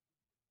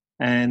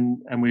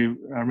 And I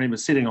remember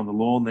sitting on the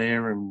lawn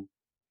there, and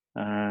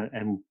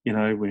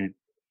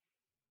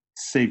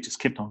Steve just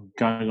kept on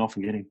going off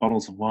and getting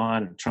bottles of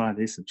wine and try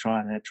this and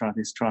try that, try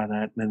this, try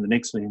that, and then the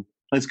next thing,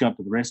 let's go up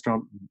to the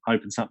restaurant and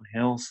open something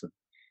else. And,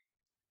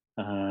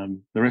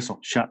 the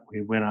restaurant shut.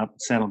 We went up,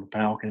 sat on the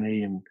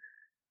balcony, and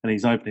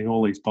he's opening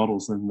all these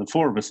bottles, and the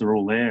four of us are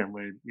all there, and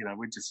we're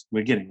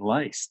getting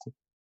laced.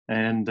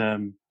 And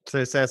so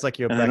it sounds like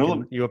you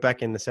were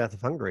back in the south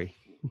of Hungary.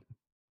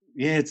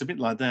 Yeah, it's a bit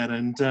like that.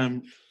 And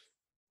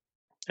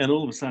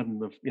all of a sudden,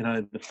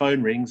 the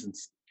phone rings, and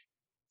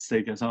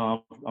Steve goes,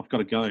 "Oh, I've got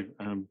to go.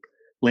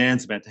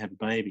 Leanne's about to have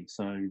a baby,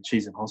 so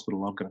she's in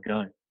hospital. I've got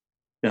to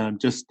go.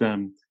 Just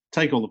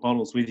take all the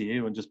bottles with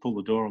you and just pull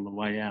the door on the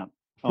way out.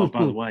 Oh,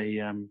 by the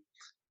way,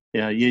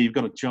 you've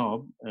got a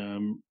job.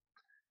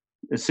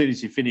 As soon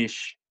as you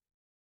finish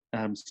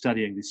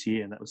studying this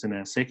year," and that was in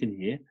our second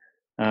year,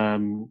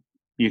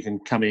 "you can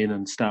come in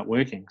and start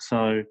working."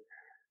 So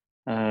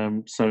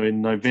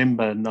in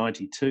November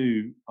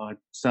 '92, I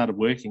started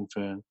working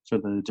for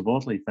the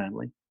Bortoli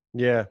family.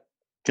 Yeah,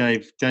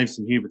 gave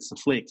St Hubert's the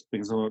flick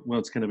because I thought, well,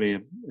 it's going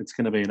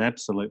to be an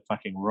absolute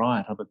fucking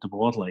riot up at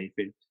Bortoli if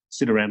you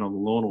sit around on the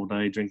lawn all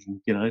day drinking,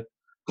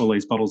 all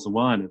these bottles of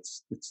wine.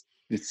 It's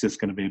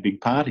just going to be a big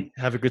party.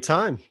 Have a good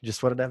time.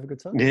 Just wanted to have a good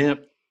time. Yeah.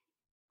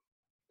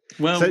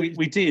 Well,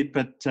 we did,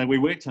 but we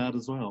worked hard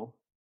as well.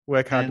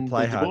 Work hard to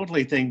play hard. The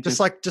Bortoli thing, just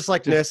like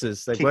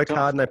nurses, they work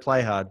hard and they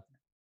play hard.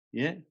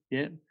 Yeah.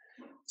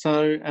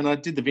 So, and I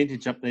did the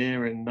vintage up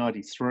there in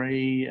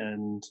 '93,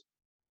 and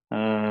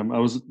I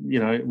was,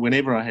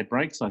 whenever I had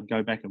breaks, I'd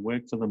go back and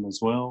work for them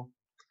as well.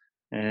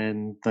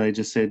 And they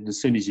just said,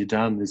 as soon as you're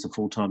done, there's a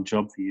full-time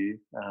job for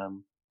you.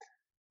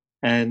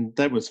 And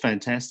that was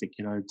fantastic,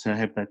 to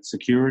have that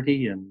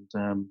security. And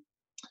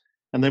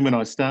then when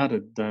I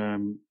started,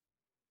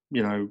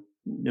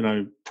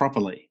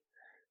 properly,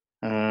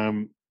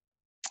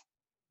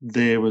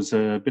 there was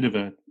a bit of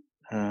a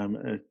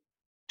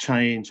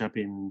change up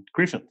in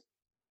Griffith,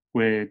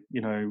 where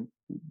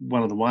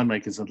one of the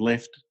winemakers had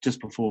left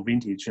just before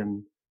vintage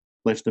and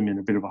left them in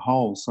a bit of a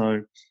hole.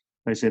 So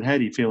they said, "How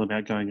do you feel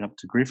about going up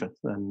to Griffith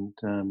and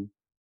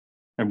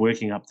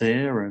working up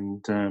there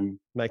and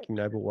making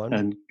noble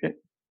wine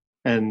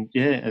and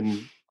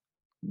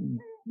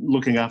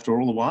looking after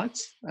all the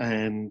whites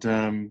and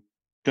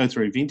go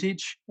through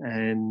vintage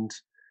and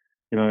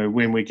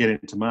when we get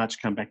into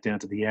March, come back down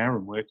to the Yarra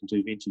and work and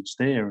do vintage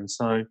there." And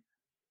so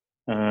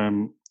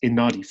in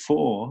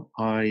 '94,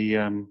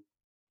 I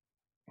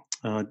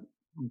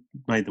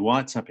made the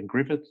whites up in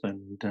Griffith,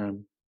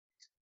 and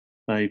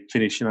they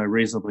finished,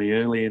 reasonably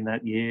early in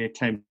that year.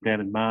 Came down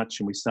in March,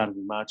 and we started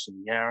in March in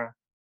the Yarra.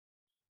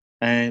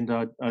 And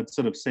I'd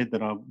sort of said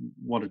that I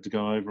wanted to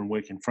go over and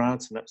work in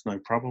France, and that was no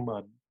problem.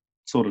 I'd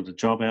sorted a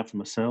job out for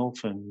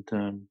myself, and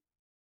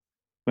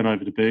went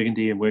over to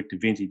Burgundy and worked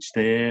at vintage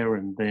there,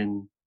 and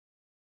then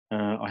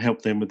I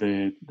helped them with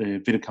their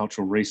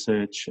viticultural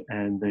research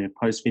and their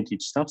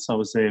post-vintage stuff. So I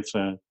was there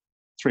for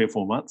 3 or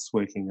 4 months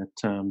working at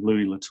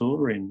Louis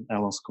Latour in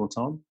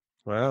Allos-Corton.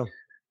 Wow.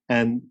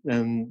 And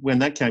when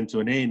that came to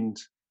an end,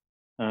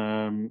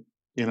 I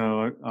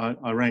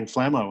rang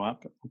Flamo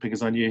up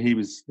because I knew he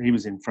was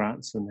in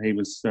France and he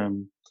was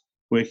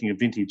working a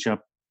vintage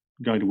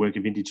going to work a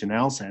vintage in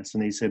Alsace.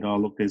 And he said, "Oh,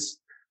 look, there's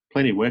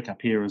plenty of work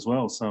up here as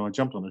well." So I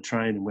jumped on a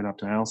train and went up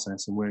to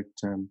Alsace and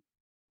worked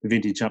the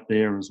vintage up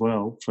there as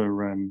well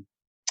for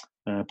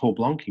Paul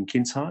Blanc in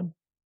Kinsheim.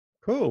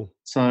 Cool.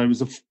 So it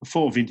was a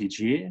 4 vintage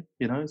year,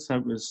 so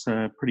it was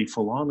pretty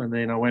full on. And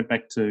then I went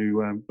back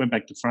to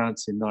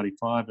France in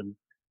 '95 and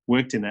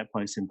worked in that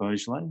place in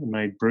Beaujolais and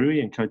made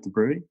Bruy and Côte de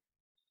Bruy.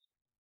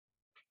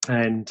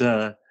 And,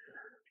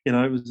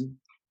 it was,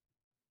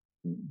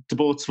 the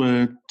Borts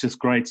were just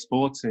great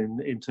sports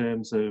in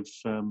terms of,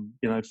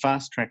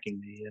 fast tracking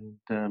me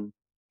and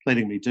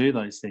letting me do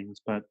those things,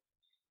 but,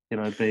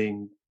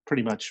 being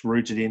pretty much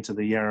rooted into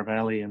the Yarra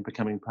Valley and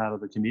becoming part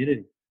of the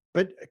community.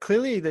 But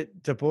clearly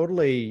that De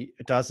Bortoli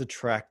does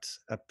attract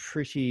a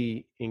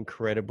pretty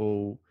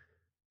incredible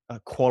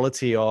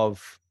quality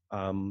of,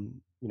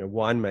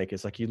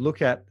 winemakers. Like you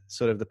look at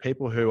sort of the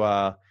people who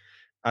are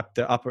up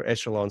the upper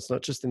echelons,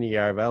 not just in the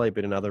Yarra Valley,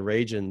 but in other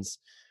regions.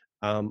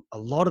 A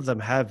lot of them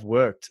have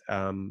worked,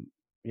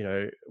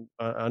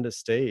 under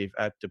Steve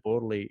at De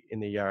Bortoli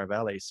in the Yarra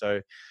Valley.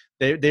 So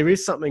there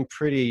is something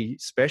pretty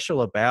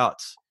special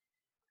about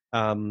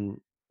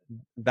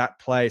that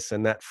place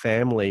and that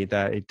family,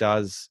 that it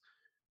does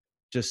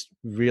just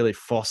really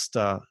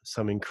foster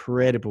some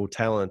incredible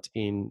talent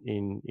in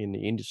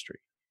the industry.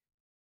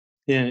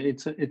 Yeah,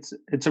 it's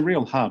a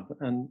real hub,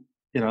 and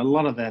a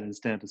lot of that is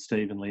down to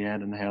Steve and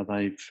Leanne and how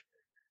they've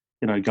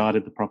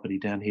guided the property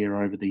down here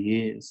over the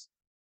years,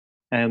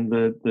 and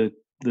the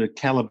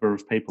caliber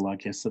of people, I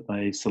guess, that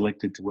they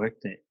selected to work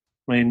there.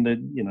 I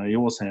mean, you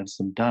also have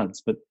some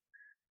duds, but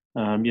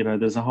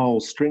there's a whole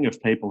string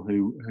of people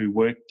who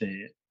worked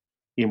there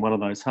in one of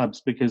those hubs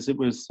because it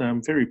was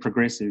very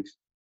progressive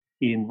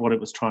in what it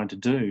was trying to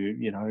do.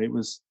 It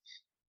was,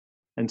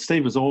 and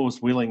Steve was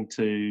always willing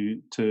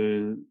to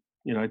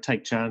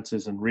take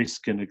chances and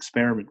risk and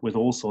experiment with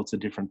all sorts of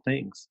different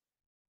things,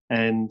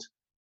 and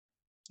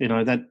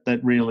that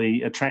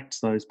really attracts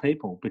those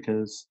people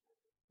because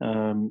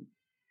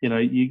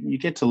you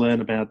get to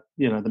learn about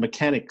the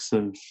mechanics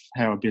of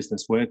how a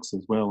business works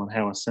as well and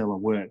how a seller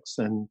works,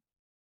 and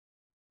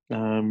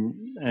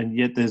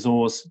yet there's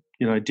always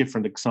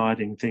different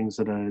exciting things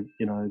that are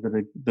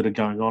that are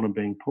going on and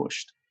being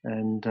pushed,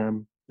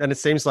 And it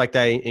seems like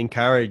they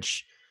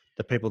encourage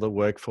the people that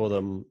work for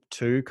them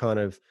to kind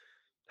of,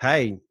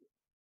 hey,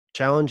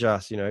 challenge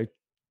us,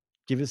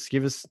 give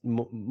us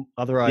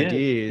other yeah,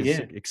 ideas,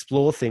 yeah,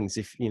 explore things.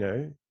 If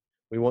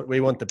we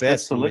want the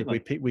best, and we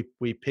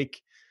absolutely.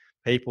 pick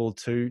people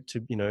to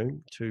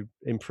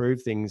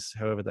improve things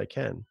however they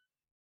can.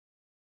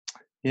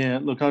 Yeah,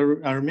 look, I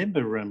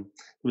remember there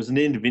was an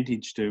end of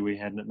vintage do we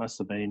had, and it must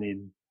have been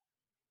in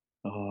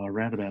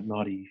around about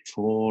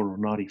 94 or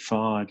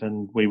 95,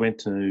 and we went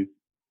to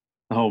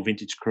the whole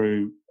vintage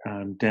crew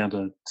down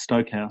to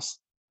Stokehouse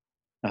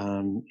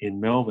in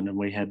Melbourne, and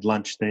we had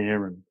lunch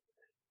there and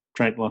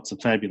drank lots of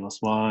fabulous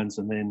wines,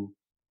 and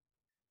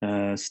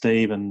then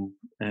Steve and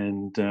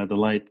the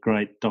late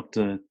great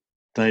Dr.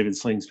 David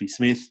Slingsby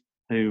Smith,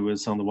 who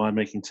was on the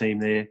winemaking team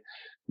there,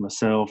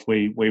 myself,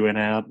 we went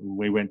out and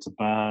we went to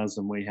bars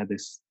and we had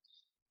this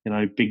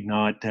big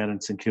night down in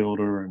St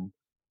Kilda,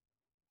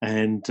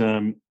 and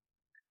the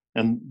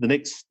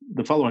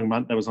following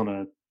month, that was on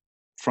a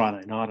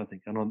Friday night, I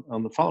think, and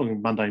on the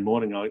following Monday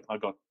morning, I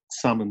got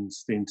summoned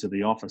into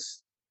the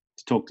office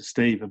to talk to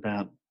Steve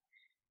about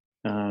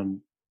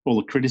all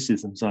the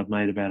criticisms I've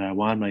made about our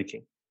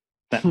winemaking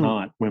that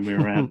night when we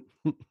were out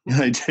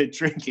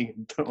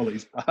drinking at all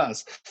these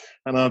bars,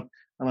 and I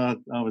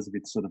was a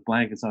bit sort of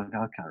blank. It's like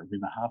I can't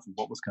remember half of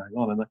what was going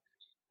on,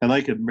 and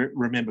they could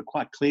remember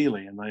quite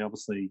clearly, and they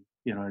obviously,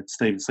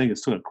 Steve and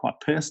Singers took it quite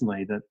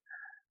personally that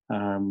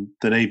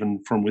that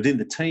even from within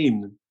the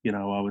team,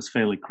 I was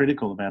fairly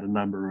critical about a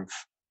number of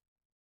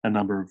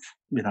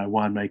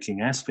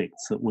winemaking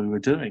aspects that we were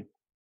doing,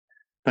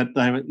 but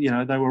they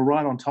were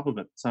right on top of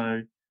it.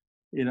 So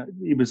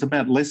it was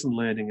about lesson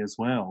learning as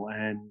well,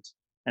 and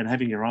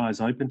having your eyes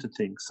open to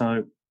things.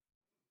 So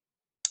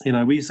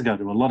we used to go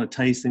to a lot of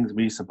tastings.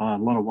 We used to buy a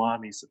lot of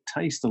wine. We used to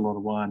taste a lot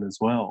of wine as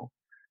well,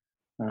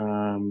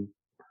 um,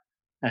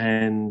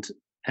 and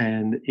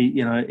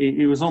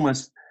it was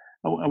almost,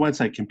 I won't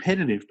say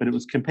competitive, but it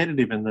was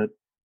competitive in that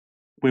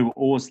we were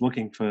always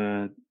looking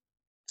for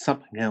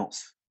something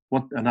else,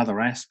 what another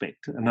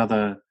aspect,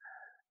 another,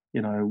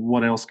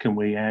 what else can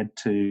we add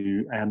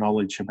to our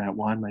knowledge about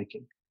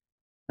winemaking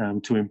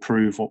to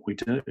improve what we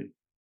do.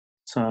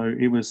 So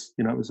it was,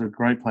 it was a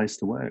great place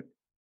to work.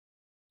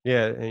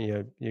 Yeah, and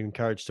you're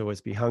encouraged to always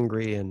be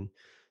hungry and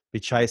be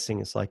chasing.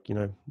 It's like,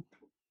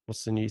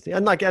 what's the new thing?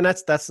 And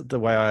that's the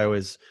way I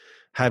always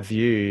have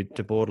viewed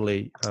de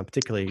Bortoli,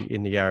 particularly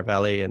in the Yarra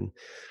Valley, and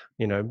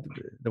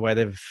the way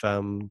they've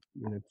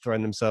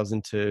thrown themselves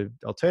into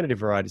alternative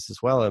varieties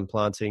as well, and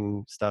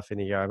planting stuff in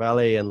the Yarra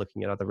Valley and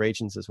looking at other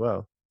regions as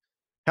well.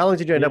 How long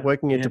did you end up Yeah,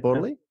 working at yeah. de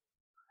Bortoli?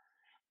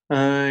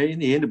 In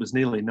the end, it was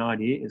nearly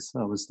 9 years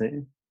I was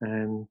there,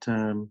 and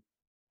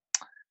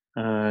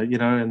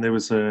and there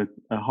was a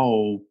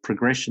whole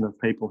progression of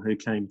people who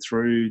came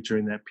through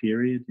during that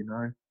period.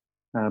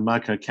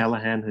 Mark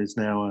O'Callaghan, who's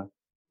now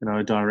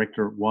a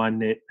director at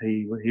WineNet.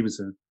 He was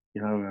a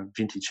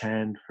vintage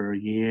hand for a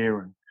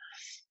year,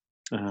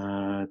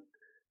 and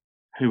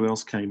who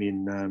else came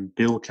in?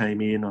 Bill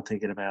came in, I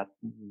think, in about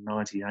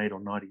 98 or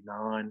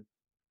 99.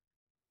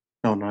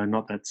 Oh no,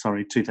 not that.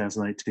 Sorry,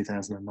 2008,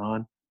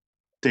 2009.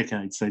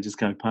 Decades, they just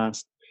go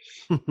past.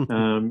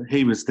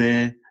 He was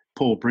there.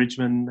 Paul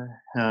Bridgman,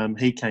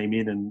 he came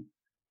in and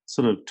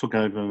sort of took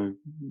over,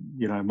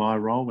 my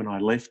role when I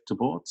left de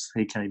Bort's.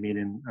 He came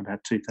in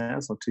about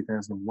 2000 or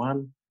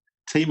 2001.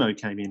 Timo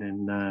came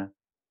in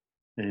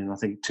I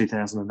think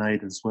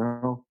 2008 as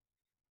well,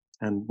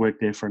 and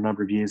worked there for a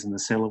number of years in the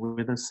cellar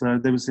with us. So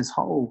there was this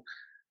whole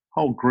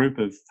group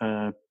of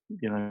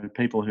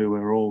people who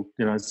were all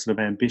sort of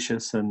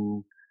ambitious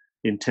and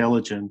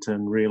intelligent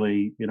and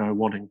really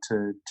wanting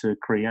to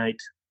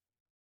create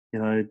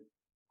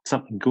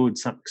something good,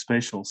 something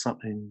special,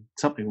 something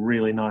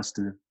really nice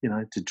to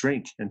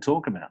drink and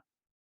talk about.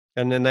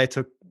 And then they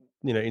took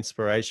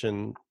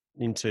inspiration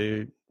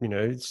into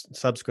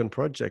subsequent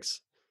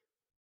projects.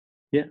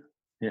 Yeah,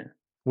 yeah.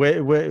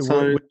 Where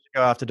So did you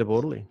go after de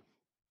Bortoli?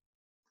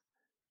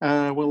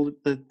 Well,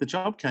 the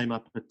job came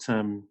up at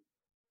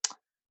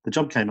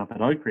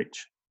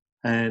Oakridge,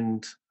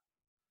 and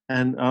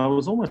I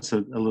was almost a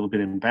little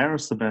bit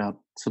embarrassed about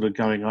sort of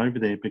going over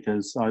there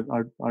because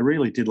I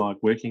really did like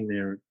working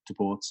there at De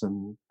Bort's,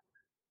 and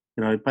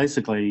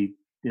basically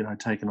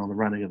taking on the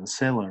running of the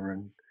cellar,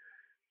 and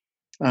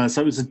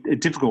so it was a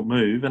difficult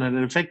move, and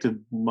it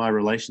affected my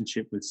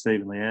relationship with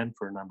Steve and Leanne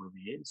for a number of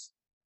years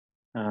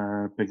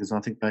because I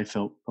think they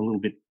felt a little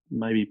bit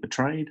maybe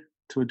betrayed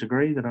to a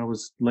degree that I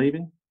was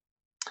leaving.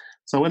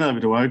 So I went over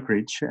to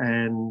Oakridge,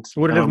 and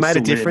Would it have I'm made a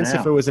still there difference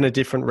if now. it was in a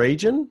different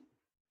region?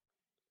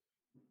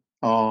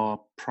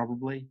 Oh,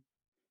 probably.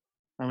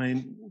 I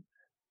mean,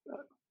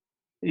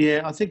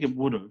 yeah, I think it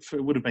would have.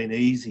 It would have been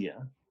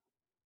easier.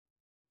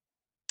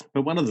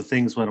 But one of the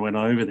things when I went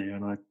over there,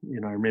 and I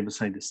remember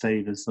saying to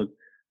Steve, is that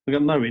I've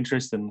got no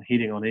interest in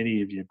hitting on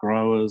any of your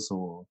growers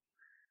or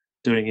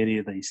doing any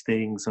of these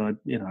things.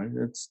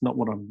 It's not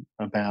what I'm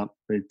about.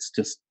 It's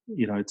just,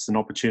 it's an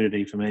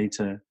opportunity for me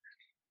to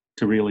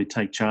really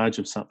take charge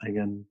of something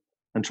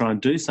and try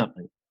and do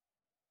something.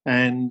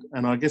 And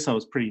I guess I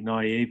was pretty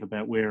naive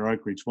about where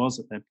Oakridge was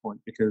at that point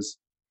because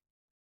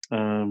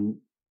um,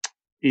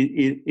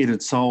 it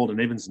had sold and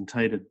Evans and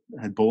Tate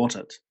had bought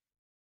it,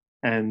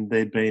 and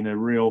there'd been a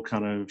real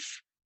kind of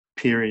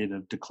period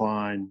of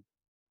decline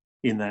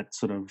in that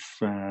sort of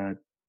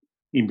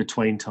in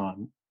between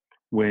time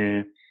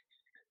where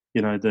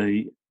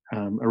the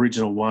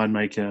original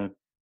winemaker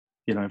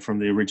from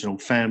the original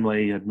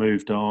family had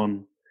moved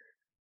on.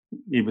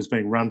 It was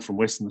being run from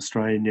Western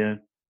Australia,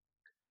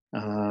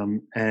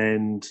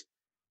 and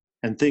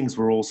things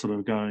were all sort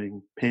of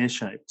going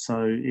pear-shaped.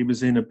 So it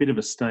was in a bit of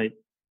a state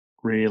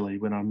really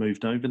when I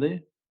moved over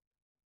there.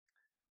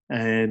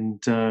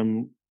 And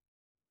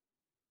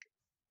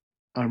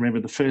I remember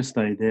the first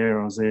day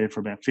there, I was there for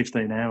about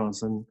 15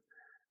 hours, and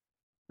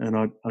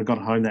I got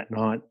home that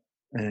night,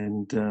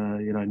 and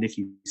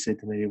Nikki said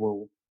to me,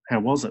 "Well,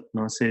 how was it?"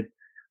 And I said,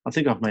 "I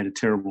think I've made a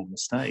terrible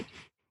mistake.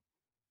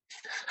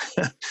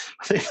 I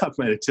think I've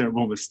made a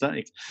terrible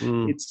mistake.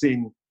 Mm. It's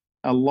in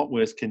a lot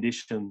worse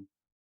condition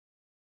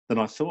than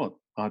I thought.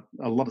 A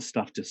lot of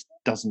stuff just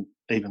doesn't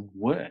even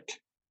work."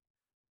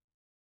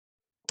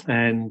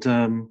 And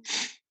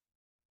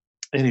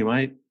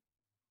anyway,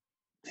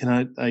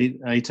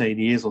 18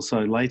 years or so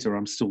later,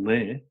 I'm still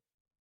there,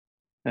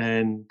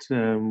 and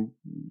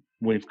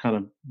we've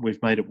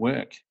made it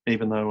work,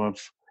 even though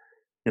I've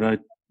you know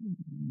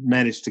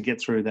managed to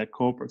get through that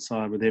corporate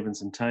side with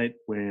Evans and Tate,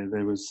 where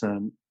there was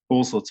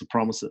all sorts of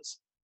promises,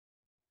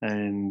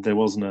 and there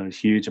wasn't a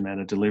huge amount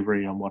of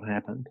delivery on what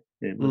happened.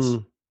 It was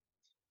Mm.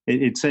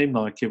 it seemed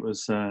like it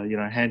was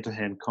hand to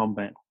hand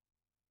combat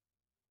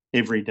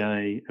every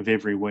day of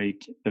every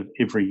week of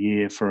every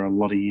year for a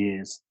lot of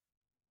years.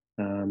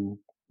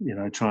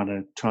 Trying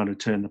to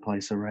turn the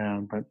place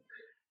around, but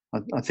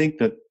I think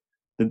that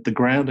the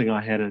grounding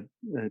I had at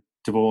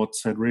De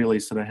Bort's had really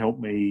sort of helped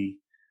me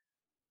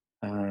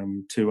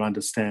to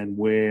understand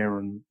where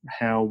and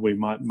how we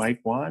might make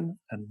wine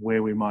and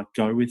where we might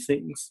go with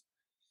things.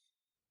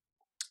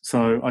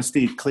 So I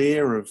steered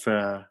clear of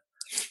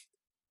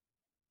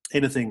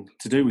anything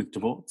to do with De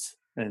Bort's,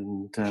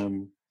 and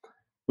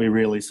we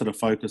really sort of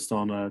focused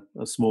on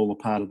a smaller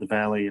part of the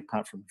valley,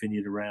 apart from the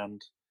vineyard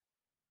around,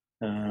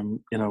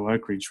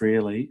 Oakridge,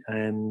 really,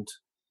 and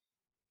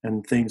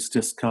things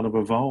just kind of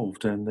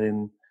evolved. And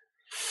then,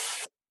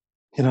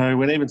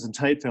 when Evans and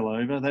Tate fell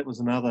over, that was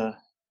another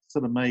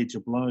sort of major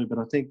blow. But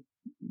I think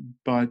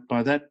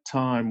by that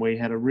time we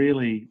had a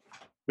really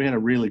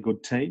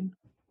good team.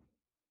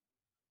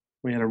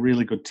 We had a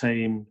really good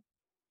team,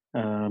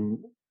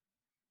 in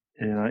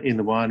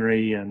the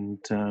winery, and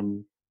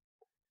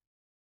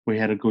we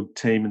had a good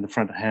team in the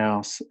front of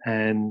house.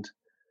 And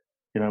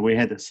we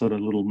had this sort of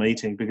little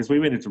meeting because we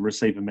went into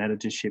receiver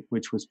managership,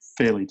 which was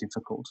fairly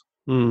difficult.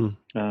 Mm.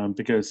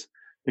 Because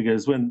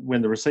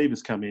when the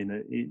receivers come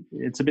in,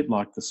 it's a bit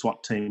like the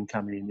SWAT team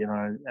come in,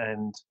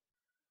 and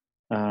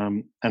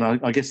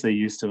I guess they're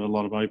used to a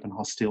lot of open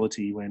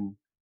hostility when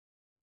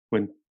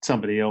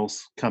somebody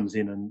else comes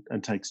in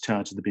and takes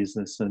charge of the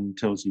business and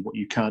tells you what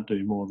you can't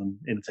do more than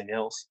anything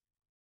else.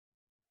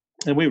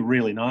 And we were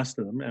really nice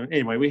to them.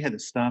 Anyway, we had a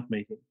staff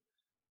meeting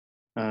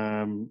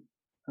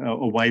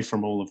away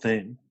from all of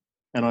them,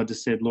 and I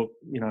just said, look,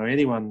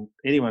 anyone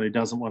who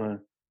doesn't want to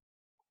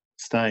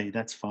stay,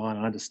 that's fine.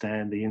 I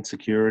understand the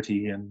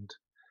insecurity, and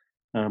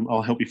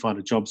I'll help you find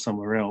a job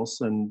somewhere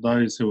else. And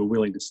those who are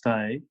willing to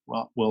stay,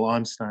 well,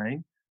 I'm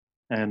staying,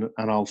 and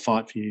I'll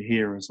fight for you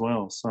here as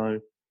well. So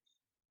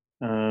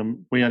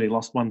we only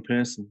lost one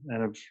person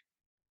out of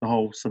the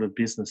whole sort of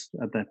business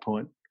at that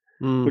point,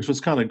 Mm. which was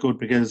kind of good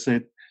because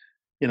that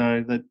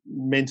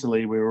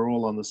mentally we were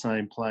all on the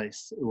same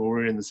place. We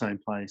were in the same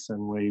place,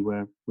 and we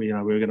were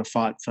going to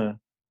fight for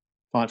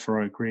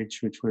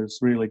Oakridge, which was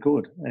really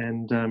good.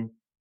 And the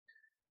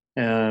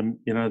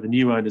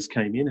new owners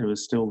came in, who are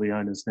still the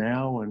owners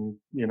now, and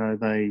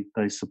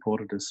they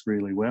supported us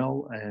really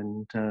well,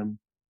 and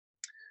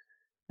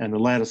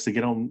allowed us to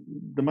get on.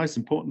 The most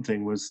important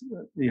thing was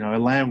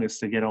allowing us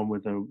to get on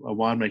with a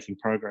winemaking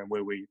program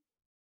where we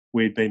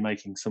we'd been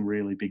making some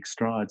really big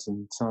strides,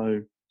 and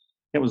so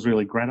it was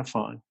really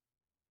gratifying.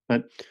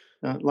 But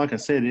like I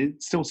said,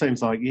 it still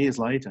seems like years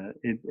later,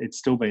 it's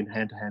still been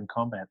hand-to-hand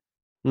combat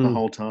the Mm.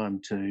 whole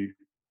time to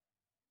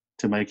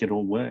make it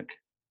all work.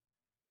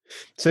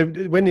 So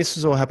when this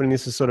was all happening,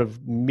 this is sort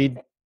of mid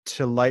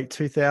to late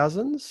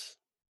 2000s?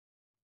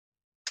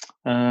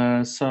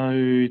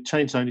 So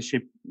changed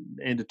ownership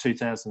end of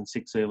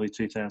 2006, early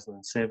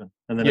 2007.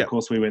 And then, of Yeah.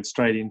 course, we went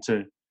straight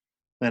into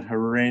that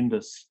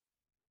horrendous,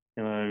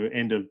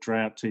 end of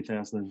drought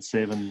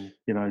 2007,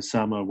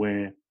 summer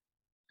where,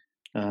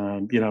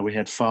 we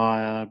had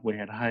fire, we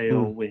had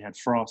hail, Mm. we had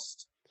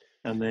frost.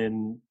 And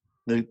then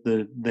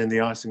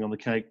the icing on the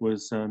cake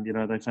was,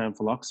 they found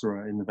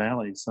phylloxera in the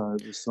valley. So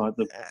it was like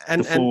the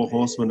And four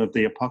horsemen of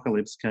the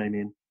apocalypse came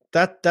in.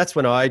 that's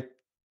when I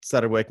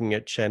started working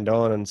at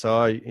Shandon, and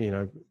so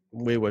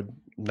we were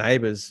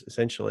neighbours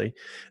essentially.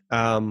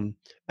 And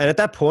at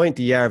that point,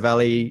 the Yarra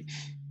Valley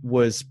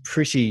was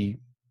pretty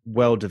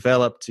well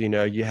developed.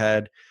 You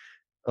had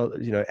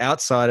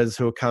outsiders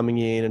who were coming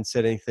in and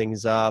setting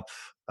things up.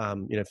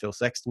 Phil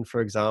Sexton,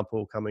 for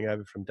example, coming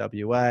over from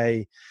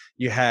WA.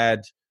 You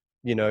had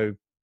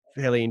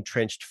fairly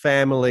entrenched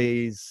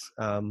families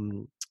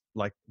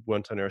like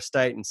Warrentoner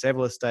Estate and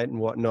Seville Estate and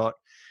whatnot.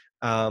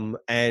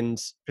 And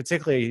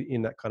particularly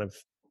in that kind of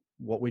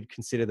what we'd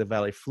consider the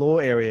valley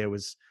floor area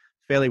was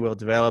fairly well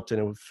developed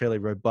and a fairly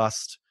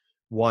robust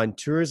wine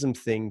tourism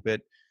thing.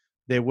 But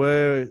there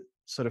were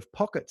sort of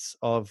pockets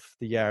of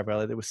the Yarra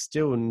Valley that were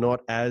still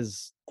not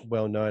as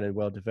well known and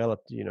well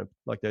developed,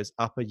 like those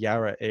upper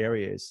Yarra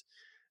areas.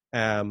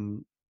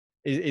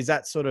 Is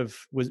that sort of,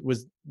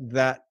 was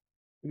that,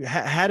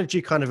 how did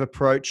you kind of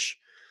approach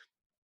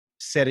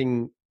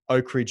setting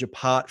Oakridge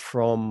apart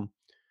from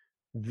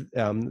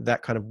that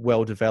kind of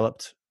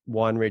well-developed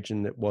wine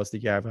region that was the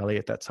Yarra Valley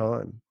at that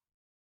time?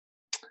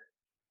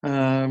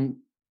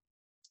 Um,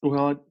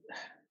 well,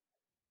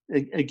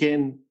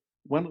 again,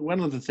 one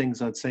of the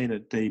things I'd seen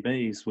at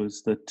DB's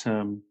was that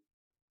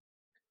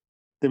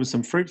there was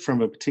some fruit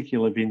from a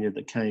particular vineyard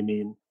that came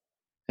in,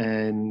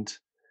 and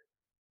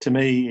to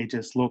me, it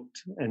just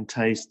looked and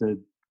tasted,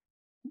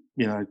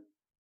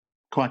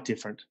 quite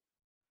different,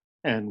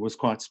 and was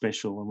quite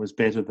special, and was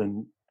better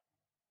than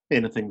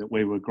anything that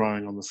we were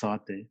growing on the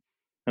site there.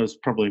 That was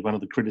probably one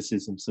of the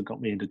criticisms that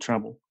got me into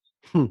trouble.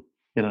 Hmm.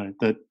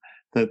 That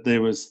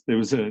there was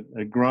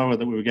a grower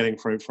that we were getting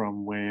fruit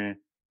from where,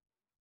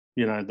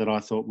 that I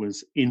thought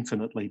was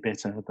infinitely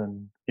better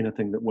than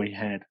anything that we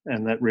had,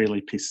 and that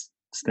really pissed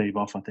Steve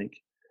off, I think.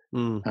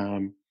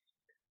 Mm.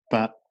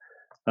 But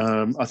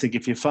I think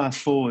if you fast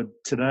forward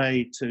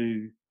today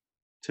to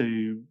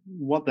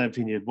what that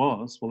vineyard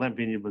was, well, that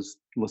vineyard was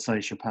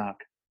Lusatia Park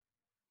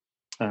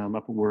up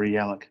at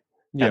Wurriyallock,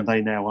 and Yep.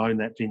 they now own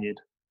that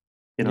vineyard.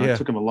 Yeah. It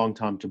took them a long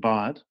time to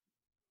buy it,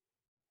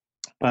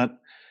 but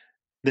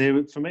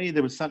for me,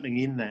 there was something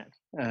in that,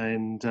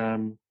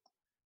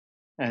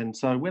 and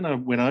so when I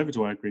went over to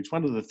Oakridge,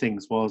 one of the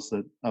things was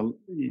that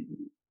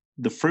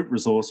the fruit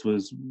resource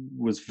was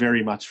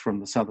very much from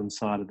the southern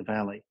side of the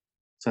valley.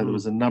 So there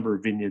was a number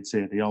of vineyards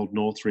there: the old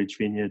Northridge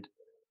vineyard,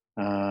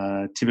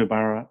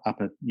 Tibooburra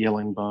up at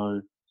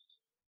Yellingbow,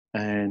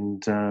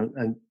 and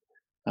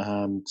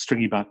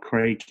Stringybuck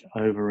Creek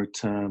over at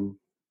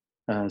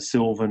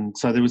Sylvan.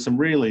 So there were some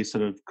really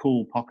sort of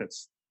cool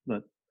pockets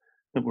that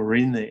were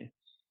in there,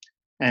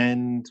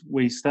 and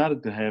we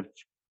started to have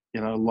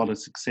a lot of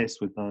success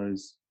with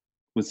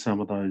some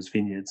of those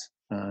vineyards,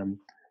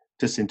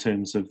 just in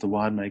terms of the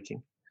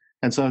winemaking.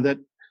 And so that,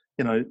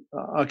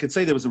 I could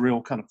see there was a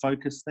real kind of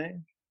focus there.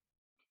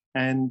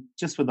 And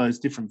just for those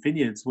different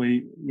vineyards,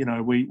 we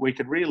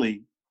could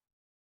really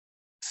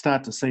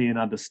start to see and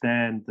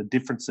understand the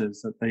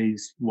differences that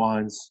these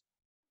wines,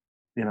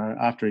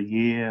 after a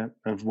year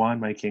of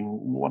winemaking,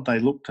 what they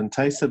looked and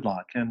tasted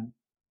like. And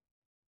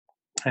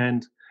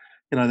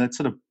that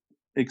sort of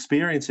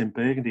experience in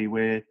Burgundy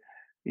where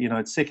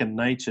it's second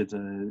nature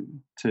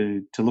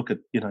to look at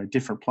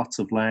different plots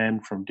of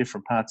land from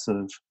different parts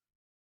of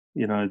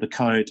the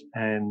coast,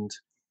 and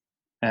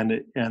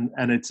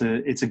it's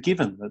a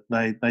given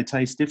that they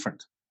taste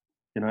different.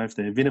 If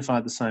they're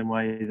vinified the same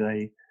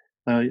way,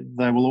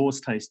 they will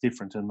always taste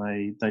different, and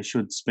they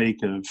should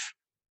speak of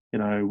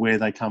where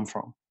they come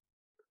from.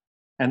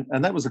 And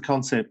that was a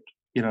concept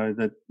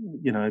that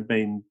had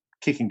been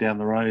kicking down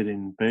the road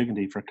in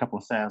Burgundy for a couple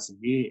of thousand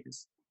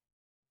years,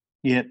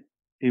 yet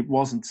it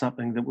wasn't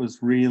something that was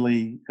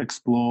really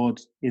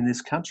explored in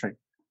this country.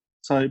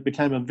 So it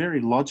became a very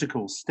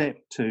logical step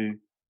to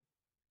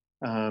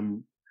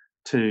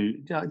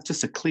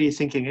just a clear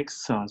thinking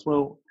exercise.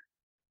 Well,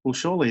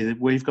 surely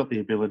we've got the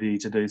ability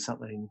to do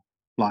something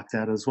like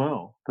that as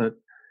well. That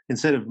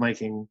instead of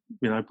making,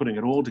 putting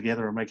it all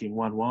together and making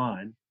one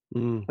wine,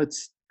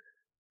 let's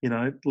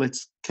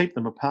keep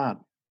them apart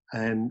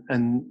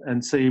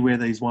and see where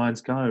these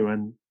wines go.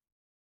 And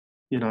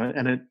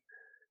and it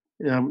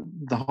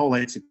the whole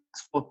Let's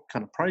Explore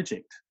kind of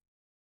project,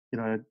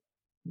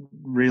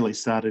 really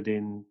started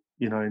in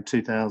in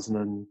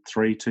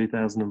 2003,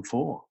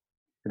 2004.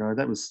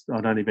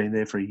 I'd only been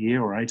there for a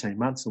year or 18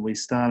 months, and we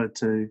started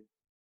to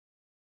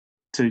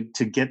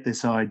get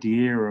this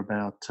idea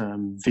about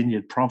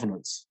vineyard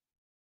provenance,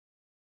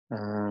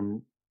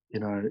 um,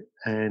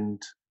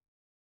 and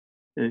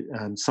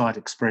site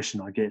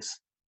expression, I guess.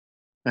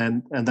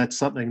 And that's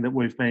something that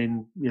we've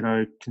been,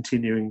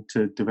 continuing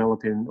to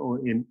develop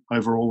in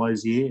over all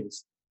those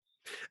years.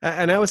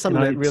 And that was You something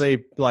know, that it's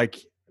really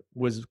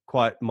was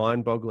quite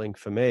mind-boggling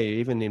for me,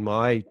 even in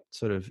my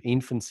sort of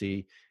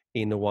infancy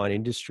in the wine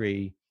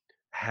industry,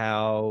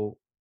 how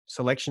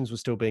selections were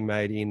still being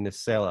made in the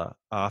cellar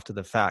after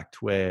the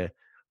fact, where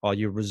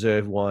you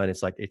reserve wine,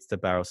 it's the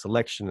barrel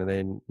selection, and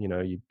then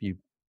you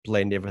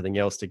blend everything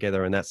else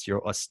together, and that's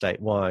your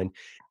estate wine,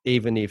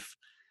 even if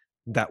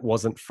that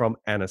wasn't from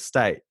an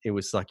estate. It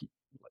was like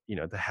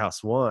the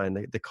house wine,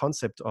 the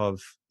concept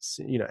of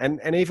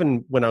and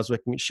even when I was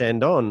working at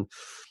Chandon,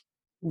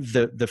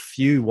 the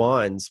few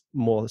wines,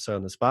 more so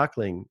on the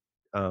sparkling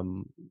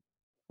um,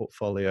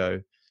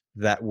 portfolio,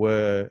 that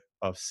were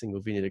of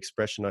single vineyard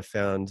expression, I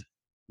found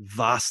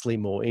vastly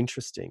more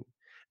interesting.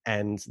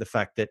 And the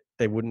fact that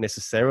they wouldn't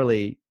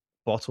necessarily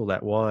bottle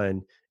that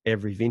wine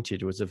every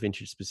vintage, was a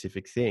vintage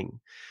specific thing.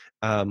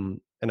 And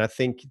I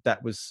think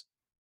that was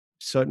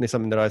certainly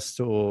something that I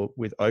saw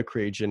with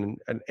Oakridge, and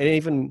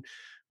even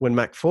when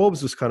Mac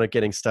Forbes was kind of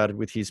getting started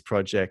with his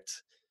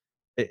project,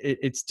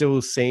 it still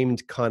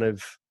seemed kind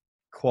of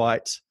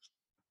quite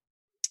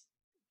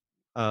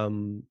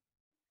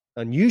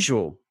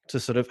unusual to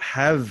sort of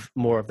have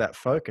more of that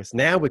focus.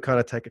 Now we kind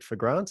of take it for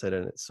granted,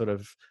 and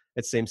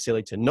it seems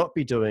silly to not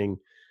be doing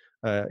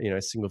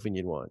single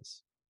vineyard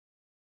wines.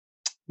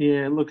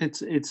 Yeah, look,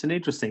 it's an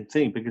interesting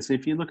thing, because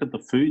if you look at the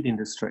food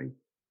industry,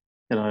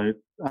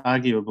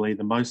 arguably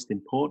the most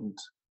important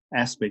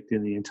aspect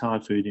in the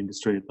entire food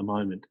industry at the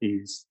moment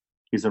is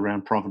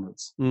around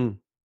provenance. Mm.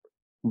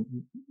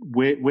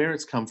 Where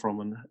it's come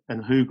from,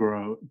 and who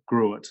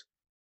grew it,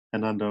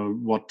 and under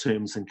what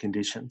terms and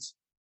conditions.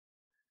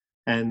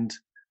 And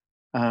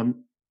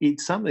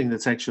it's something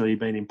that's actually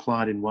been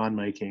implied in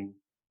winemaking,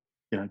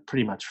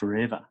 pretty much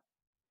forever.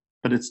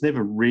 But it's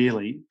never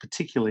really,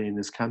 particularly in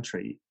this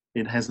country,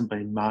 it hasn't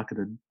been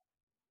marketed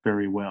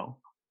very well,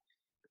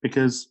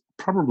 because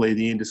probably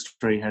the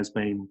industry has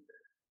been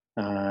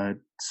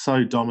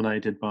so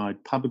dominated by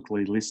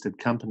publicly listed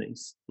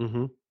companies,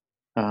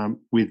 Mm-hmm.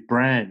 with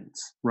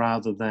brands,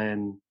 rather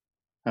than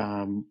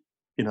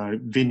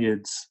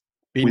vineyards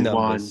Bin with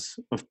numbers.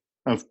 wines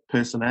of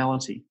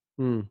personality.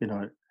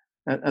 Mm.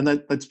 And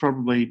that's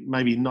probably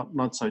maybe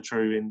not so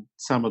true in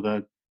some of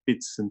the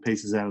bits and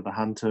pieces out of the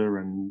Hunter,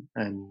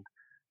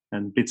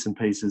 and bits and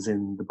pieces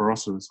in the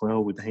Barossa as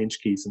well, with the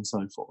Henschkes and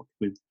so forth,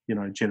 with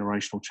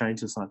generational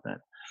changes like that.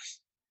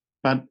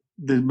 But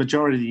the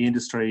majority of the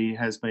industry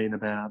has been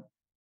about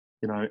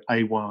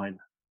a wine,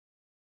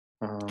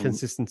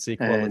 Consistency,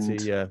 quality,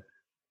 and yeah.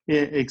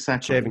 yeah,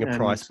 exactly, Achieving a and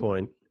price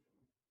point.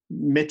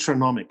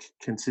 metronomic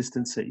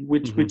consistency,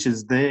 Mm-hmm. which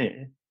is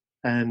there.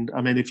 And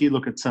I mean, if you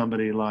look at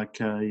somebody like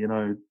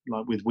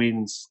like with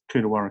Wynn's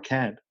Coonawarra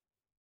Cab,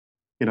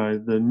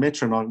 the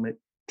metronomic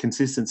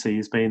consistency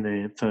has been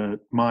there for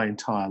my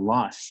entire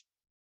life.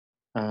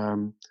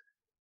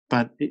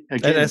 But And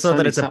again, it's it's not that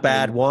only it's a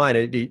bad something.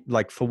 wine.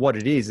 Like, for what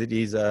it is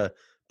a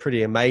pretty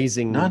No,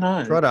 amazing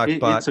no, product.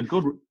 But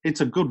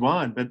it's a good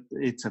wine, but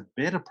it's a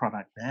better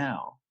product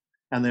now,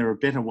 and there are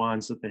better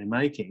wines that they're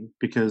making,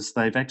 because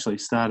they've actually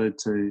started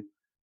to,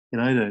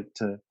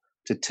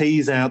 to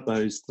tease out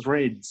those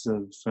threads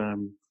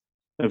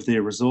of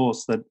their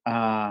resource that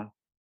are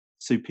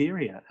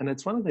superior. And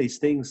it's one of these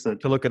things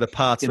that to look at the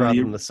parts rather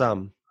than you the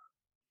sum.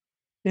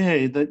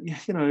 yeah,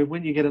 that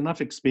when you get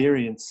enough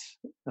experience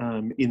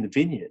in the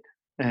vineyard,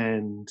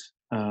 and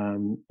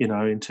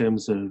in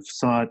terms of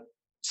site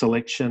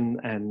selection,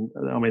 and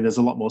I mean, there's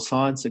a lot more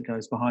science that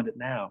goes behind it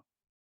now.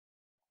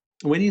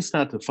 When you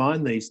start to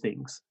find these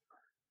things,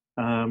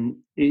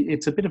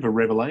 it's a bit of a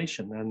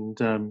revelation, and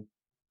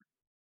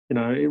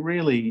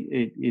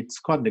it's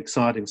quite an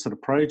exciting sort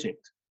of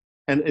project.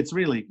 And it's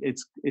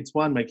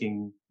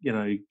winemaking,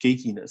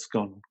 geekiness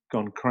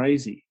gone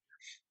crazy,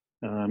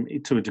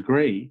 to a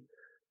degree.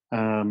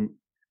 Um,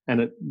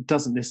 and it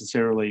doesn't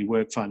necessarily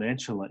work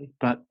financially,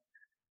 but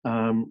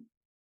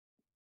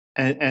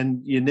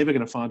and you're never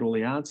going to find all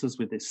the answers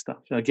with this stuff.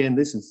 Again,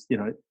 this is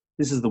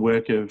the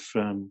work of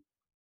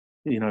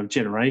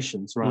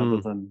generations, rather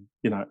Mm. than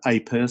a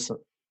person.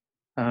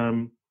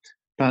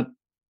 But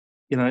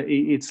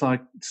it's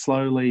like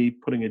slowly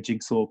putting a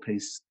jigsaw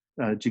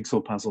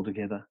puzzle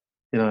together,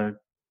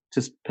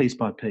 just piece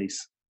by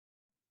piece,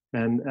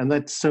 and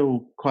that's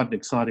still quite an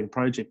exciting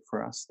project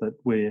for us, that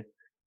we're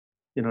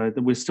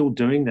still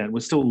doing that.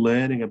 We're still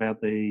learning about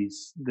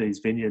these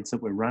vineyards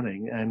that we're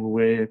running, and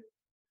we're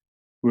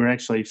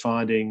actually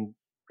finding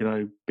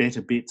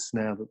better bits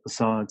now that the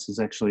science is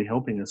actually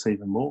helping us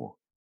even more.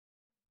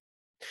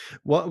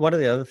 One of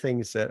the other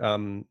things that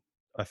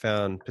I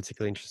found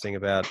particularly interesting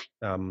about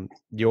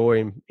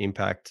your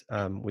impact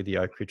with the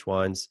Oakridge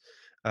wines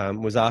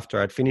was,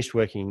 after I'd finished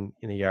working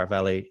in the Yarra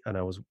Valley and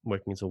I was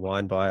working as a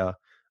wine buyer,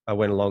 I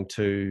went along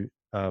to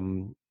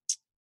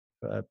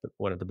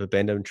one of the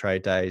Bibendum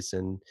trade days,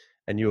 and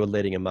you were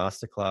leading a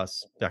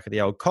masterclass back at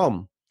the old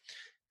com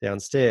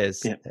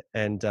downstairs, Yeah,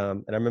 and I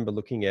remember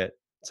looking at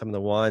some of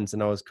the wines,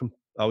 and I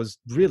was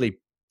really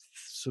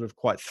sort of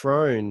quite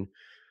thrown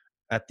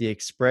at the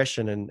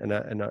expression, and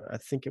I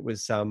think it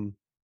was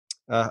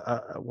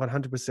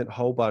 100%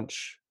 whole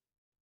bunch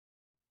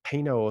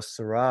Pinot or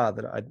Syrah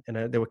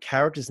there were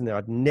characters in there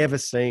I'd never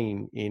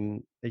seen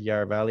in a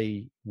Yarra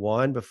Valley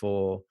wine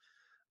before.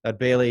 I'd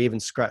barely even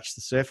scratched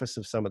the surface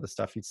of some of the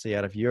stuff you'd see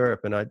out of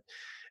Europe, and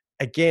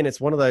again, it's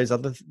one of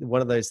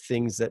those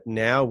things that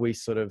now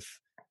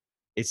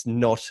it's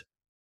not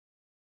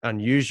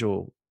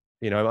unusual.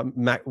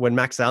 When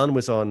Max Allen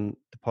was on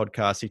the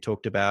podcast, he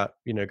talked about,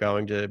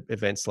 going to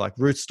events like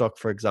Rootstock,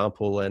 for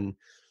example, and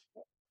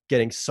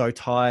getting so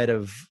tired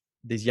of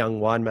these young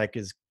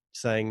winemakers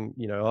saying,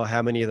 oh,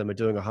 how many of them are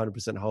doing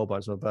 100% whole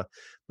bunch?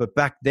 But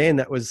back then,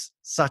 that was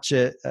such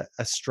a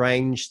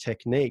strange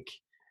technique.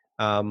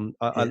 yeah,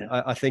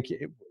 I think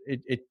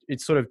it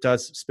sort of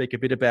does speak a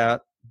bit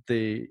about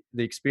the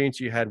experience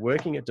you had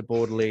working at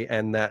Bortoli,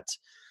 and that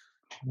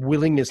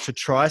willingness to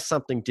try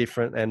something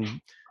different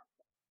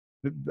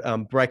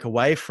and break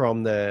away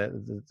from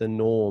the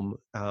norm,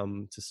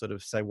 to sort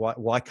of say,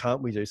 why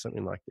can't we do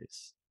something like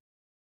this?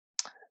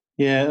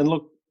 yeah. And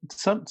look,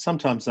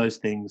 sometimes those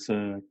things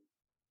are,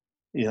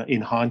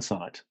 in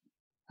hindsight,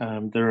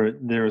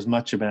 they're as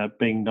much about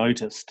being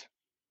noticed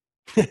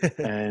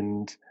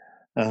and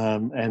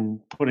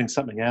putting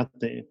something out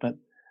there. But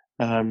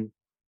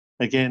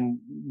again,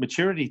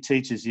 maturity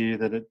teaches you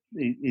that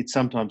it's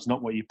sometimes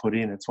not what you put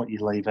in; it's what you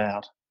leave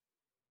out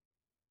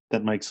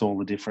that makes all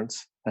the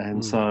difference.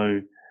 And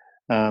so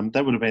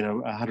that would have been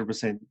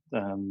 100%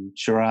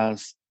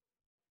 Shiraz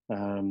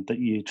that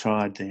you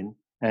tried then,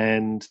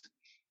 and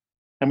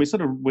we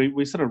sort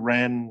of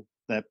ran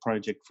that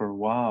project for a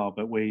while,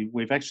 but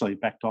we've actually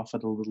backed off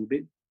it a little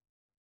bit,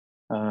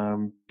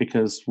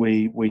 because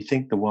we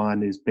think the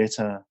wine is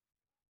better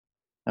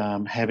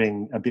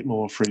having a bit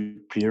more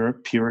fruit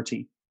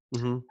purity,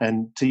 Mm-hmm.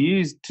 and to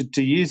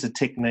use a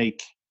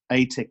technique,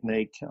 I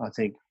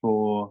think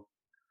for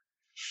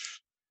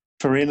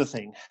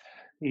anything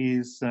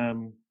is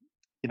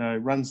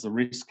runs the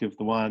risk of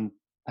the wine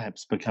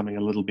perhaps becoming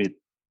a little bit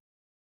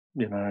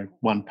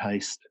one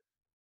paced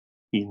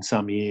in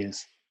some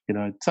years.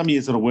 Some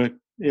years it'll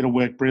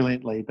work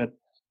brilliantly, but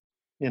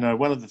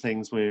one of the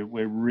things we're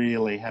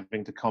really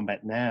having to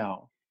combat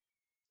now,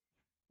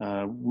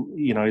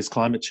 is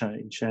climate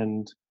change,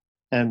 and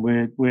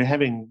we're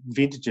having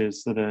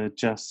vintages that are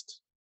just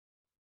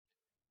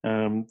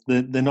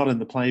they're not in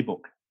the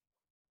playbook.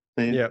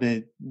 Yeah.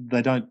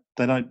 They don't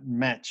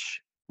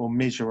match or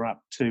measure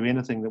up to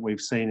anything that we've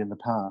seen in the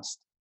past,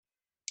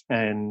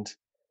 and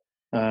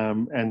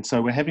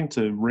so we're having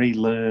to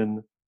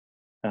relearn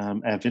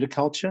our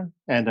viticulture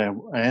and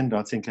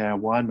I think our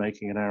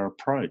winemaking and our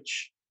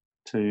approach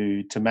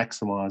to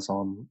maximise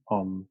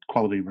on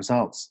quality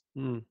results.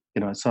 Mm.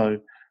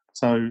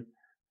 So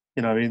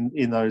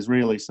in those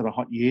really sort of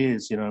hot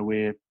years,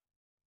 we're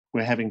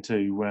having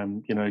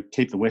to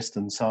keep the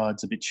western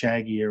sides a bit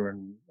shaggier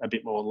and a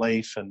bit more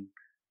leaf, and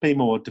be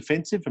more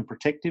defensive and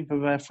protective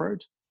of our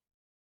fruit.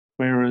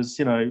 Whereas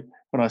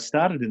when I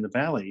started in the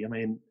valley, I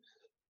mean,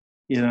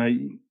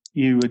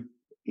 you would,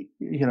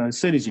 as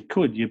soon as you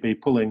could, you'd be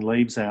pulling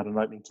leaves out and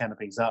opening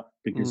canopies up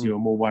because you were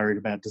more worried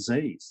about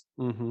disease.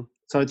 Mm-hmm.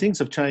 So things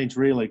have changed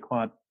really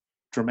quite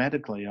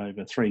dramatically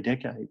over 3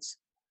 decades,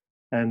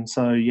 and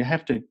so you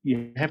have to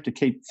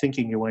keep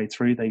thinking your way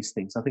through these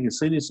things. I think as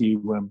soon as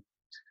you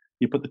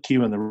put the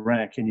cue in the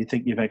rack and you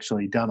think you've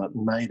actually done it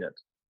and made it,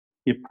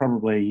 you're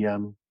probably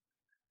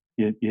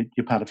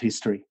you're part of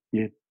history.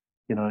 You're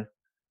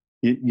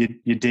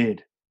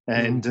dead,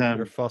 and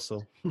You're a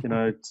fossil. you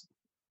know.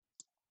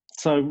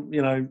 So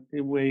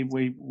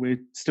we're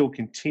still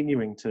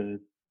continuing to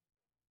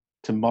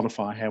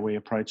modify how we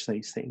approach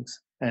these things,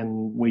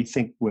 and we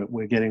think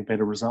we're getting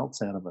better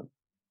results out of it.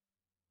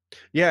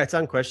 Yeah, it's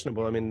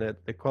unquestionable. I mean,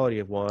 the quality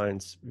of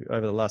wines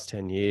over the last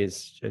 10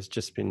 years has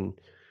just been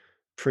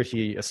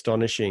pretty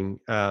astonishing.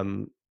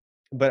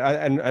 But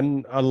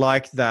I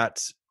like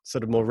that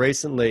sort of more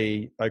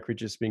recently, Oakridge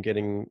has been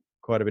getting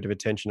quite a bit of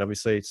attention.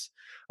 Obviously, it's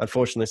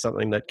unfortunately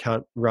something that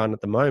can't run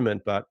at the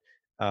moment, but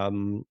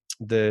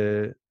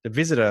the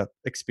visitor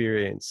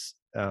experience,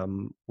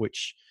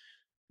 which,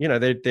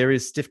 there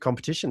is stiff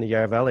competition. The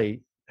Yarra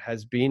Valley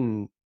has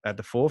been at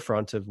the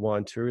forefront of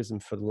wine tourism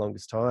for the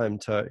longest time.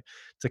 To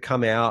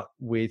come out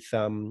with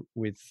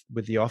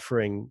the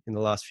offering in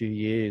the last few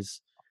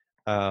years,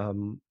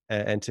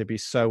 and to be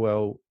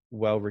so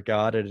well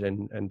regarded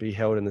and be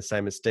held in the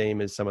same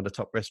esteem as some of the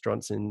top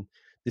restaurants in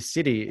the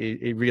city,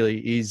 it really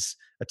is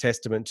a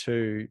testament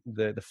to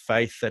the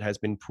faith that has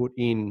been put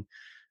in,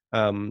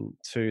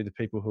 to the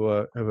people who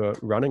are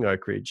running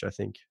Oakridge, I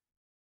think.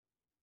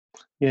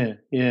 Yeah,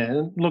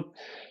 and look,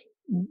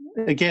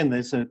 again,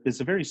 there's a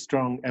very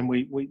strong, and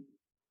we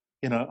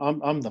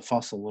I'm the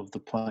fossil of the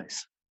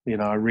place.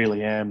 I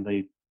really am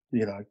the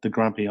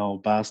grumpy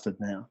old bastard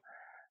now,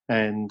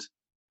 and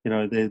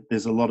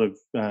there's a lot of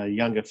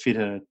younger,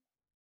 fitter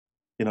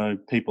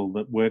people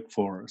that work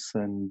for us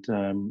and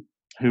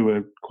who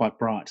are quite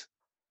bright.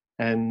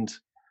 And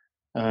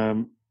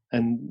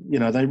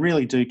they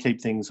really do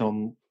keep things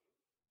on,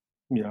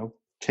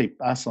 keep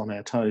us on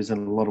our toes in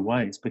a lot of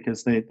ways,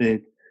 because they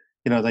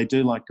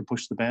do like to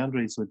push the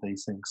boundaries with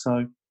these things.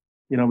 So,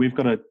 we've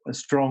got a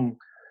strong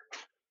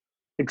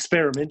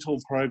experimental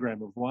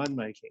program of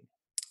winemaking,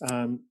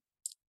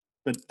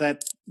 but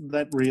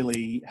that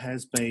really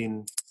has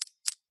been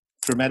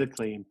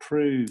dramatically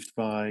improved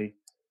by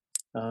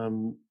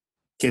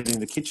getting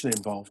the kitchen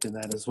involved in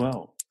that as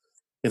well.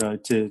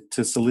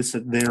 To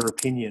solicit their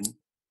opinion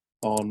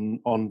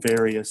on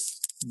various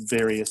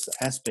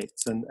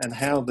aspects and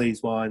how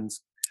these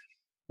wines,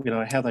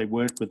 how they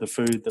work with the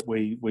food that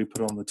we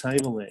put on the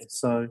table there.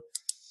 So,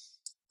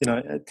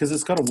 because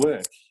it's got to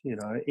work.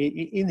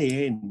 In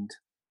the end,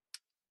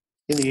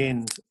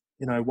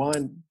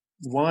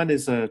 wine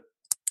is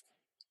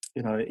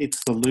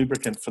it's the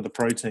lubricant for the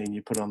protein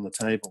you put on the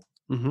table.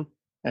 Mm-hmm.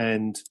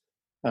 And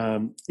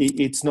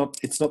it's not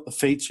the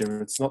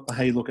feature. It's not the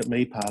 "hey, look at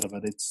me" part of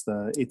it. It's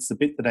the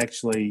bit that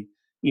actually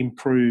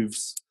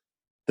improves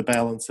the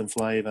balance and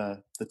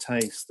flavour, the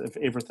taste of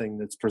everything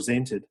that's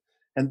presented,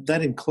 and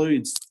that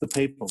includes the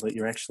people that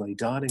you're actually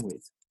dining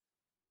with.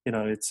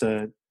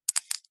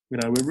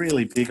 We're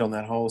really big on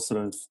that whole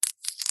sort of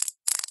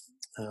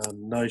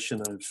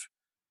notion of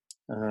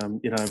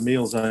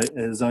meals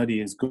is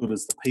only as good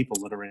as the people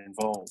that are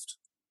involved,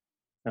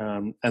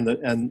 and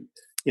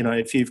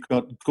if you've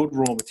got good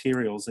raw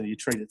materials and you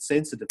treat it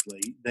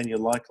sensitively, then you're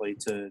likely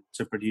to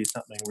produce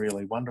something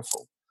really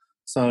wonderful.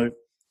 So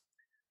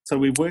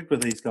we've worked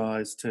with these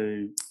guys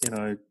to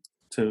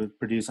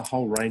produce a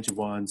whole range of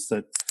wines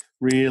that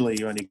really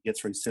you only get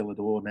through cellar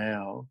door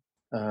now.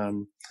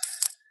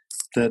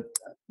 That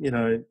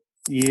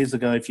years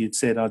ago, if you'd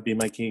said I'd be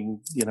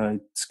making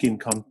skin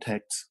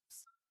contact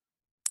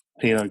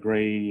Pinot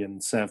Gris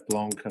and Sauv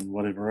Blanc and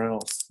whatever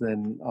else,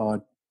 then I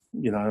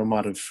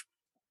might have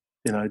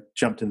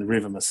jumped in the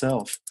river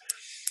myself.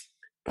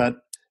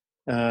 But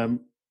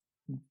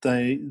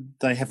they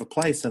have a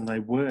place and they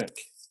work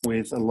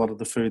with a lot of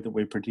the food that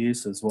we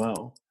produce as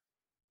well.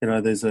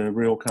 There's a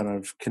real kind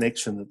of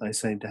connection that they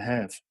seem to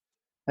have,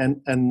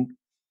 and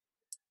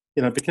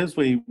because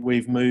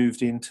we've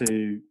moved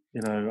into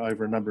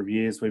over a number of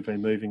years we've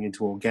been moving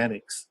into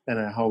organics, and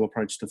our whole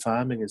approach to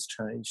farming has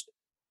changed.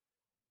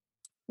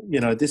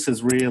 This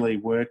has really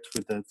worked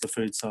with the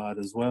food side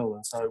as well,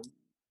 and so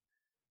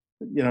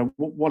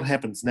what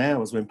happens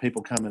now is when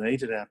people come and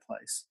eat at our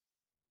place,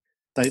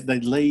 they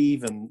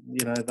leave and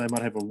they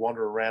might have a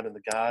wander around in the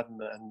garden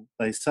and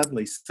they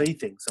suddenly see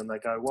things and they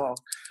go, well,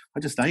 I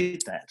just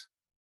ate that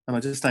and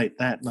I just ate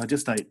that and I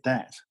just ate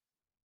that,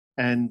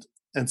 and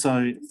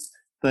so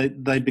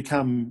they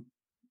become,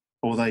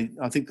 I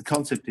think the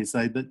concept is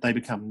they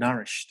become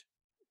nourished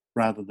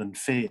rather than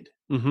fed.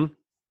 Mm-hmm.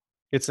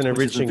 It's an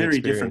enriching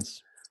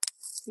experience.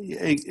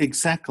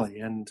 Exactly,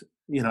 and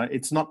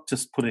it's not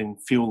just putting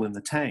fuel in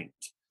the tank.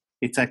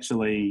 It's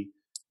actually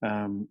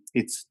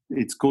it's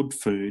good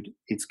food,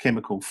 it's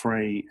chemical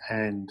free,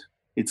 and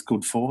it's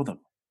good for them.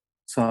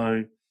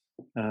 So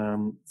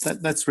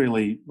that's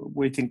really,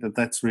 we think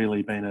that's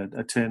really been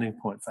a turning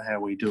point for how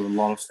we do a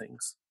lot of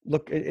things.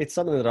 Look, it's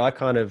something that I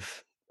kind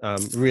of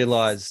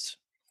realized.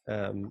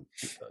 I'm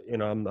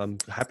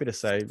happy to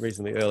say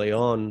reasonably early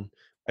on.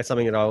 It's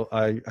something that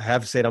I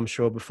have said, I'm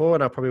sure, before,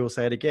 and I probably will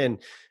say it again.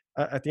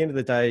 At the end of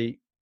the day,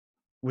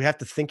 we have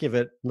to think of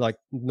it like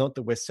not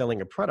that we're selling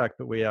a product,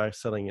 but we are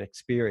selling an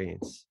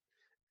experience.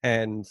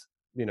 And,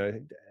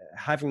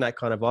 having that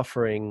kind of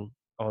offering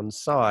on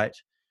site,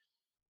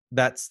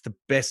 that's the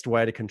best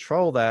way to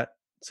control that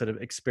sort of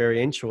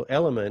experiential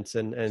element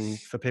and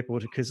for people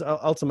to, because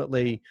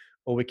ultimately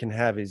all we can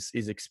have is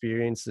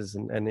experiences.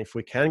 And if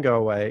we can go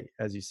away,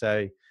 as you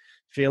say,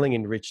 feeling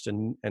enriched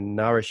and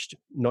nourished,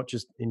 not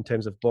just in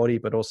terms of body,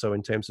 but also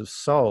in terms of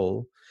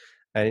soul,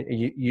 and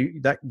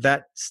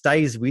that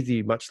stays with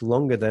you much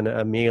longer than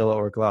a meal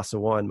or a glass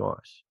of wine might.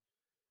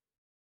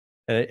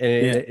 And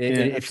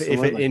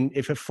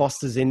if it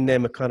fosters in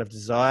them a kind of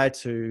desire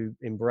to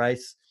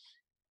embrace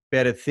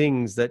better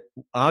things that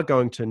are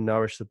going to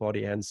nourish the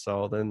body and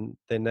soul, then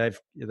they've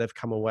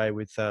come away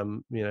with a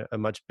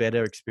much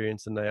better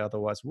experience than they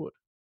otherwise would.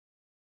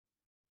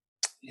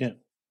 Yeah.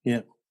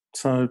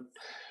 So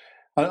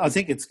I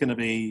think it's going to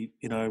be,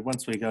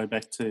 once we go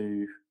back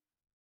to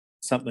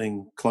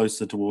something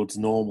closer towards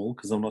normal,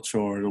 because I'm not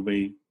sure it'll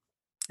be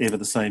ever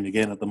the same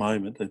again at the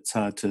moment. It's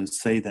hard to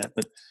see that,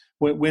 but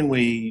when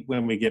we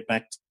get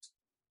back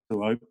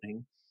to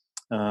opening,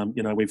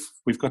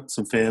 we've got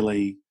some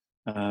fairly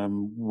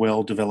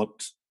well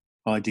developed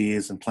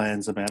ideas and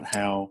plans about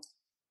how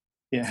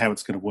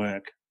it's going to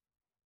work,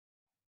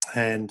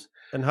 and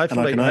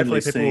hopefully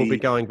people will be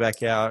going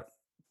back out,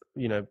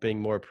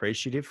 being more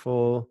appreciative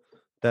for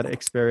that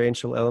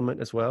experiential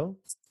element as well.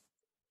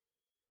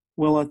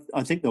 Well,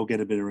 I think they'll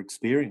get a better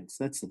experience.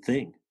 That's the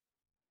thing,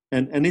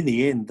 and in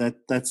the end,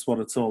 that's what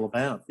it's all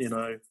about.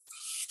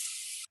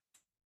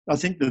 I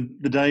think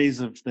the days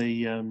of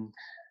the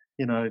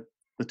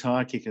the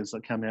tire kickers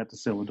that come out to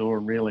sell the door,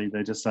 and really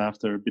they're just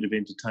after a bit of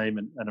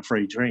entertainment and a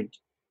free drink.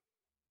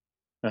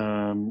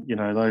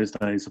 Those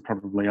days are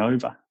probably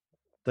over,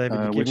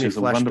 David, which is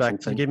a wonderful you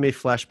thing. give me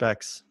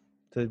flashbacks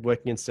to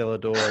working in cellar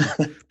door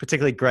and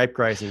particularly grape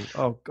grazing.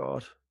 Oh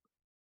God.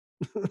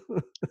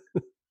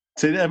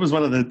 See, that was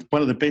one of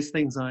the best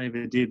things I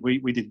ever did. We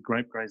did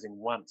grape grazing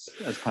once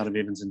as part of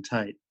Evans and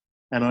Tate,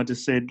 and I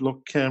just said,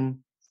 look,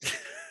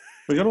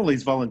 we got all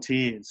these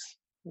volunteers.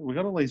 We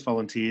got all these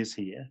volunteers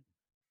here,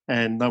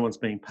 and no one's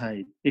being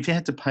paid. If you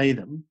had to pay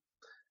them,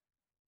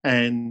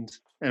 and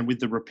with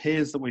the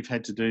repairs that we've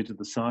had to do to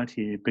the site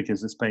here,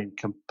 because it's been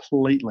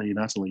completely and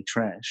utterly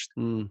trashed,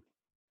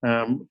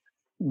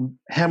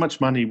 how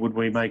much money would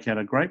we make out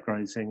of grape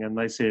grazing? And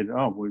they said,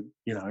 oh,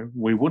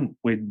 we wouldn't.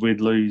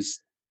 We'd lose,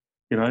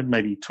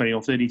 maybe 20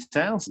 or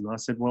 30,000. I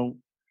said, well,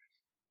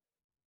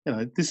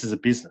 this is a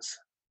business.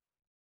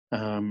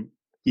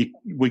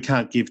 We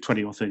can't give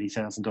 $20,000 or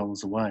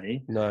 $30,000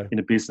 away in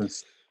a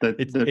business that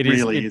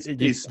really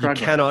is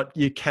struggling.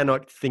 You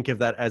cannot think of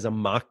that as a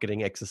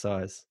marketing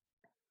exercise.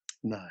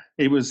 No,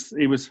 it was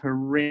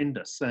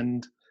horrendous,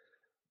 and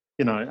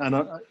you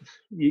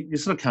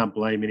sort of can't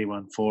blame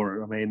anyone for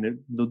it. I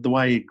mean, the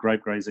way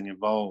grape grazing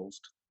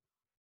evolved,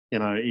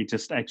 it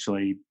just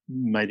actually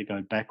made it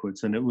go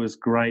backwards, and it was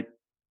great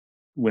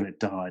when it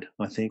died.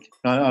 I think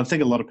a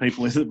lot of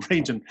people in the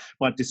region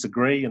might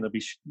disagree, and they'll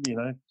be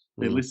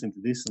they're listening to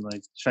this and they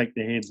shake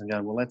their heads and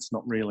go, well, that's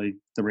not really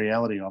the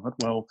reality of it.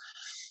 Well,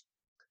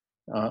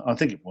 I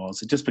think it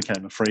was. It just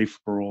became a free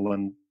for all,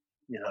 and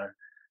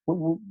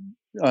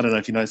I don't know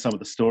if you know some of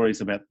the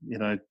stories about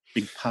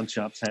big punch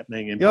ups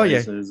happening in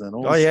places and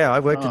all. Oh yeah, I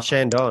worked at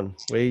Shandon.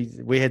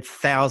 We had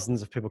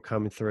thousands of people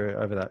coming through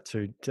over that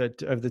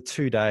over the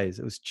 2 days.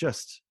 It was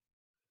just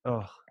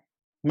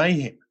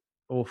mayhem.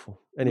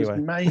 Awful. Anyway,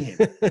 mayhem.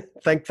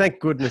 thank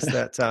goodness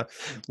that.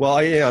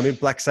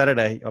 Black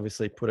Saturday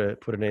obviously put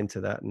an end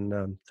to that,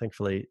 and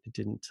thankfully it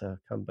didn't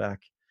come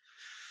back.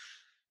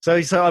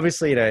 So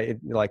obviously,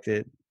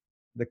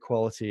 the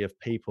quality of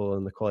people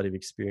and the quality of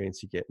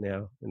experience you get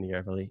now in the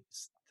Yarra Valley,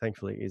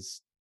 thankfully,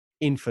 is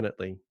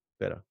infinitely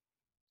better.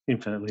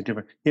 Infinitely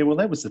different. Yeah, well,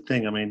 that was the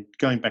thing. I mean,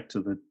 going back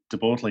to the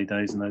Bortoli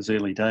days and those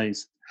early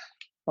days,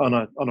 on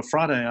a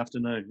Friday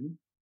afternoon,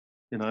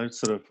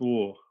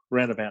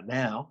 round about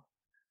now,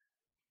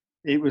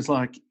 it was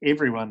like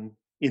everyone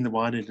in the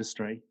wine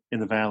industry in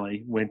the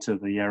valley went to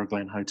the Yarra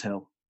Glen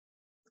Hotel,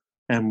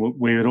 and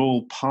we would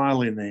all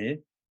pile in there,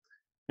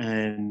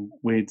 and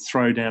we'd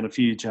throw down a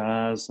few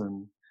jars,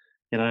 and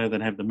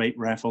they'd have the meat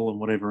raffle and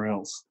whatever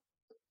else,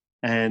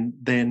 and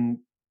then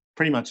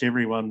pretty much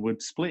everyone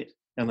would split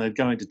and they'd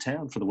go into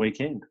town for the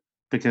weekend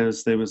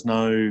because there was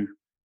no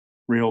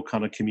real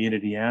kind of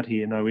community out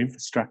here, no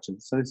infrastructure.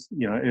 So it's,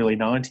 early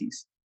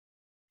 90s.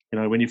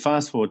 When you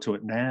fast forward to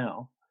it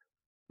now,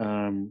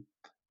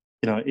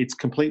 it's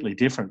completely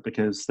different,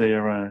 because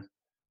there are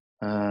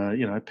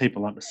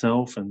people like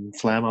myself and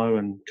Flammo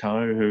and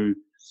co who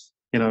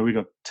we've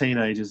got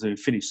teenagers who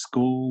finish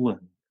school,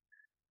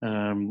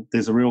 and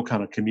there's a real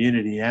kind of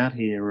community out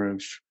here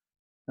of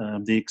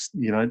the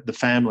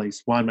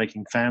families,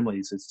 winemaking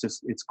families.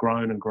 It's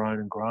grown and grown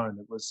and grown.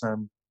 It was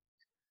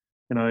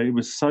it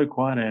was so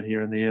quiet out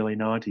here in the early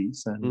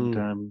 90s,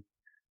 and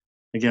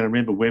again, I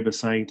remember Weber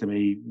saying to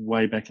me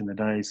way back in the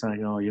day,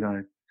 saying, oh,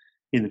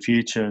 in the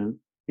future,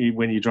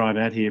 when you drive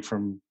out here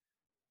from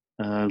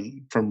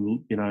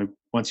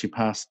once you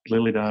pass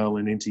Lilydale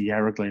and into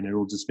Yarra Glen,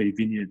 it'll just be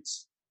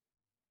vineyards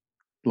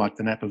like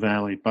the Napa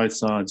Valley, both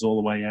sides, all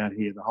the way out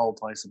here. The whole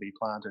place will be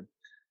planted.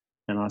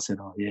 And I said,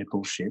 oh yeah,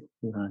 bullshit.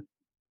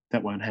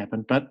 That won't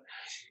happen.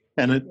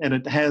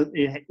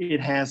 It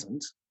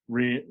hasn't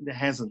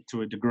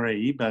to a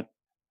degree, but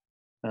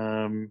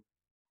it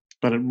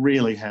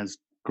really has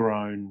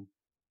grown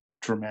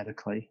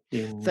dramatically.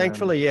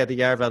 Thankfully, the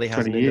Yarra Valley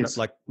hasn't ended up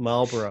like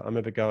Marlborough. I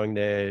remember going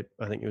there,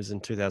 I think it was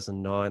in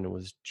 2009, and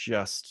was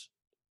just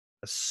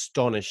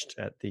astonished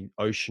at the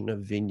ocean of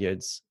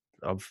vineyards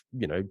of,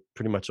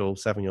 pretty much all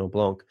Sauvignon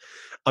Blanc.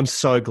 I'm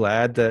so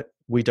glad that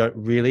we don't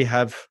really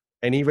have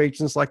any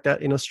regions like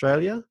that in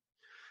Australia.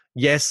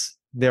 Yes,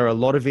 there are a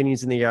lot of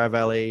vineyards in the Yarra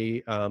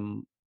Valley,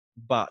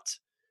 but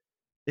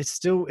it's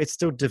still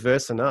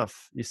diverse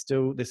enough. There's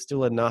still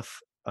enough.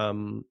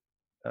 There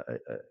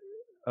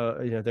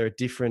are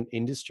different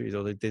industries,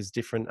 or there's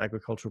different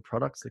agricultural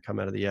products that come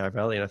out of the Yarra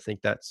Valley, and I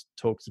think that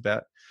talks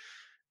about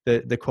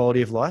the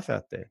quality of life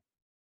out there.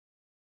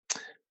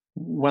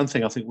 One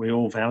thing I think we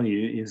all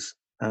value is,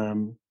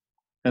 and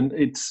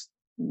it's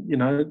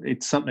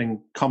it's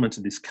something common to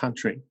this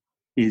country,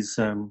 is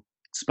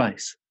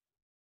space.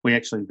 We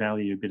actually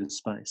value a bit of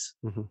space,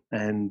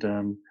 and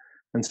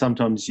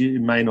sometimes you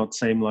may not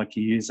seem like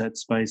you use that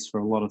space for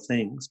a lot of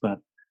things, but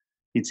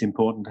it's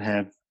important to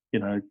have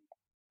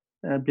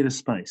a bit of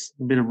space,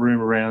 a bit of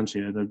room around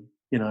you,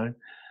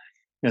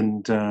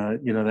 and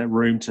that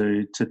room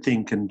to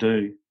think and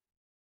do,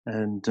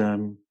 and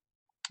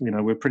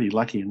we're pretty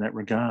lucky in that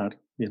regard,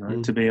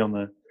 to be on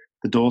the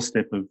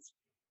doorstep of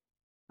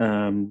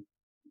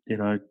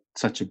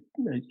such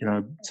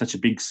a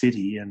big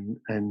city, and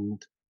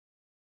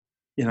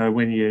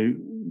when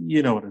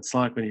you know what it's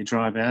like when you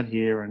drive out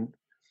here, and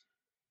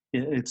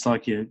it's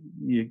like you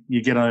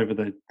get over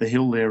the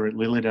hill there at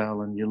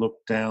Lilydale, and you look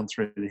down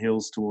through the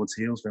hills towards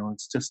Healesville, and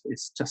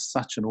it's just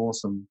such an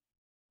awesome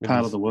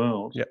part of the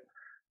world Yep.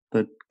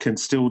 that can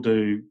still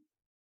do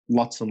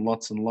lots and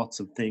lots and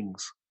lots of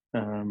things.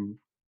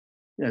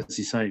 As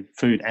you say,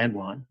 food and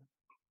wine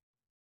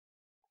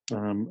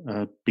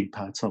are big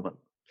parts of it.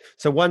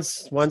 So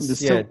once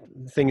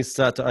things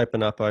start to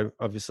open up, I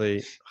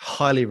obviously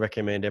highly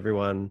recommend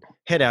everyone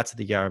head out to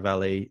the Yarra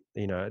Valley.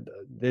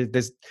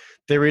 It's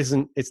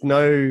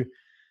no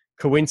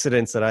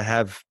coincidence that I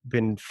have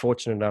been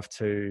fortunate enough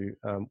to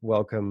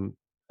welcome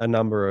a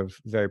number of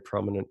very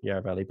prominent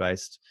Yarra Valley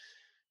based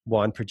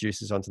wine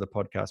producers onto the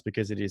podcast,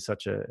 because it is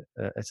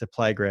it's a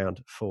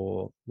playground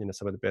for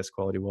some of the best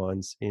quality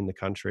wines in the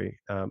country.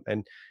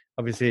 And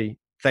obviously,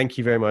 thank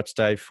you very much,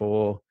 Dave,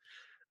 for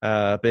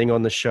being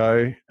on the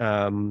show.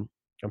 I'm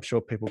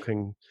sure people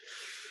can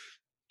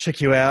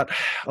check you out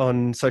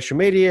on social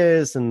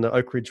medias and the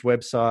Oakridge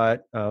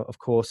website. Of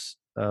course,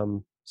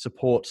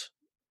 support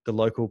the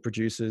local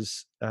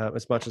producers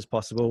as much as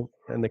possible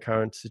in the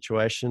current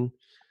situation.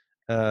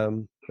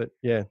 But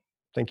yeah,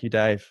 thank you,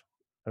 Dave.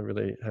 I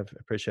really have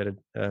appreciated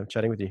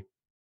chatting with you.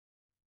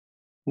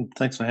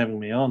 Thanks for having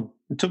me on.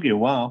 It took you a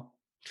while,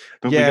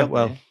 but yeah, we got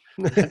well,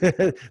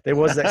 there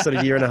was that sort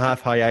of 1.5 year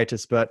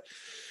hiatus, but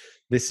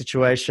this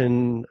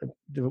situation,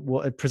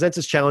 it presents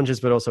its challenges,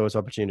 but also its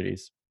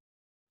opportunities.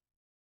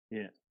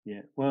 Yeah.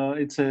 Well,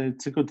 it's a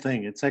good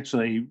thing. It's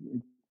actually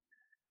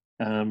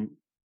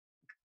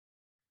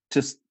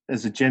just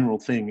as a general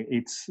thing,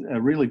 it's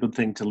a really good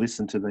thing to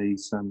listen to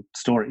these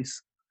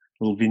stories,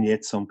 little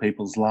vignettes on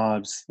people's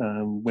lives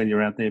when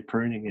you're out there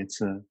pruning.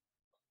 It's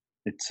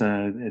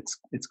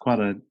quite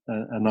a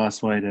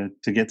nice way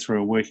to get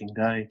through a working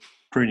day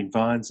pruning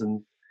vines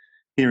and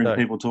hearing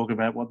people talk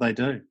about what they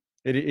do.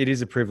 It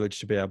is a privilege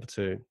to be able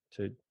to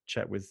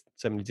chat with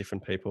so many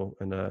different people,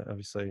 and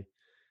obviously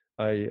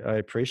I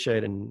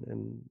appreciate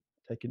and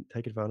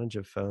take advantage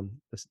of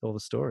all the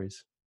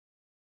stories.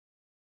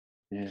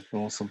 Yeah,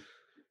 awesome.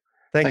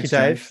 Thanks, you,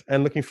 Dave, James.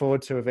 and looking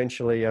forward to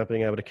eventually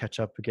being able to catch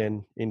up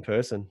again in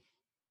person.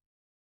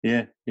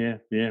 Yeah.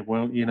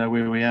 Well, you know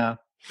where we are.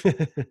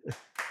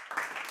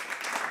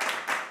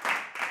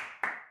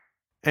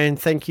 And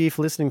thank you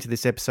for listening to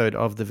this episode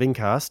of the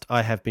Vincast.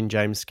 I have been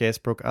James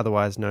Scaresbrook,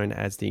 otherwise known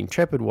as the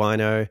Intrepid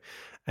Wino,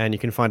 and you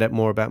can find out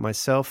more about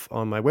myself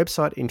on my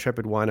website,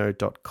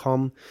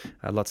 intrepidwino.com.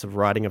 Lots of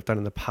writing I've done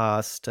in the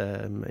past,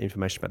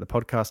 information about the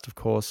podcast, of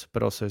course,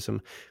 but also some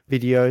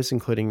videos,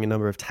 including a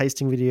number of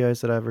tasting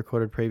videos that I've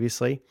recorded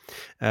previously.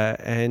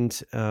 And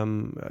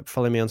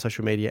follow me on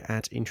social media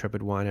at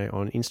Intrepid Wino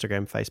on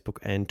Instagram, Facebook,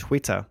 and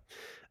Twitter.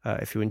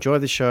 If you enjoy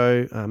the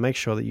show, make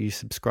sure that you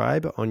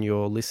subscribe on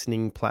your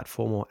listening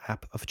platform or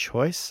app of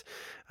choice.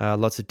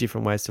 Lots of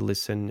different ways to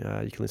listen.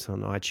 You can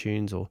listen on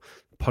iTunes or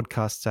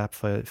podcasts app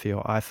for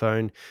your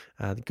iPhone,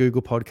 the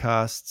Google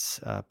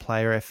Podcasts,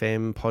 Player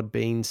FM,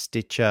 Podbean,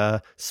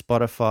 Stitcher,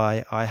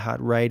 Spotify,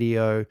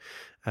 iHeartRadio.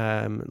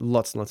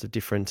 Lots and lots of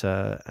different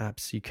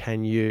apps you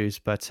can use,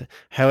 but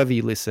however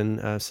you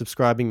listen,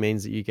 subscribing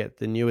means that you get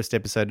the newest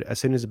episode as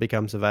soon as it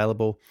becomes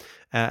available.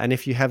 And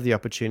if you have the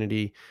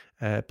opportunity,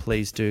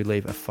 please do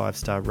leave a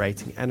 5-star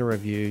rating and a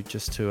review,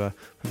 just to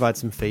provide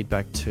some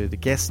feedback to the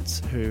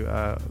guests who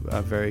are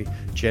very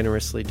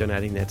generously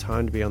donating their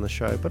time to be on the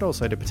show, but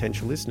also to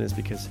potential listeners,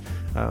 because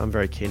I'm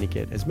very keen to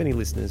get as many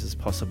listeners as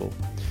possible.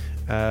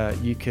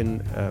 You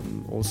can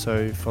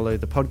also follow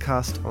the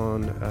podcast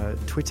on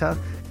Twitter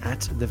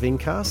at The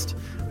Vincast.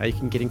 You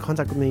can get in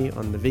contact with me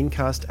on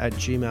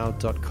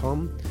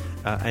thevincast@gmail.com.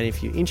 And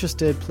if you're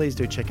interested, please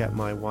do check out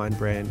my wine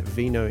brand,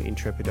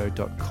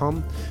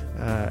 vinointrepido.com,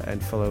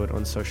 and follow it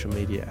on social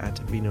media at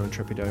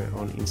vinointrepido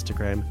on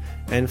Instagram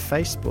and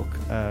Facebook.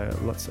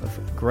 Lots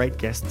of great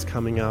guests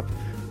coming up.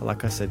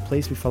 Like I said,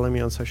 please be following me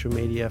on social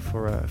media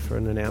for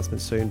an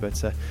announcement soon.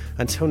 But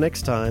until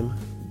next time,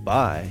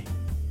 bye.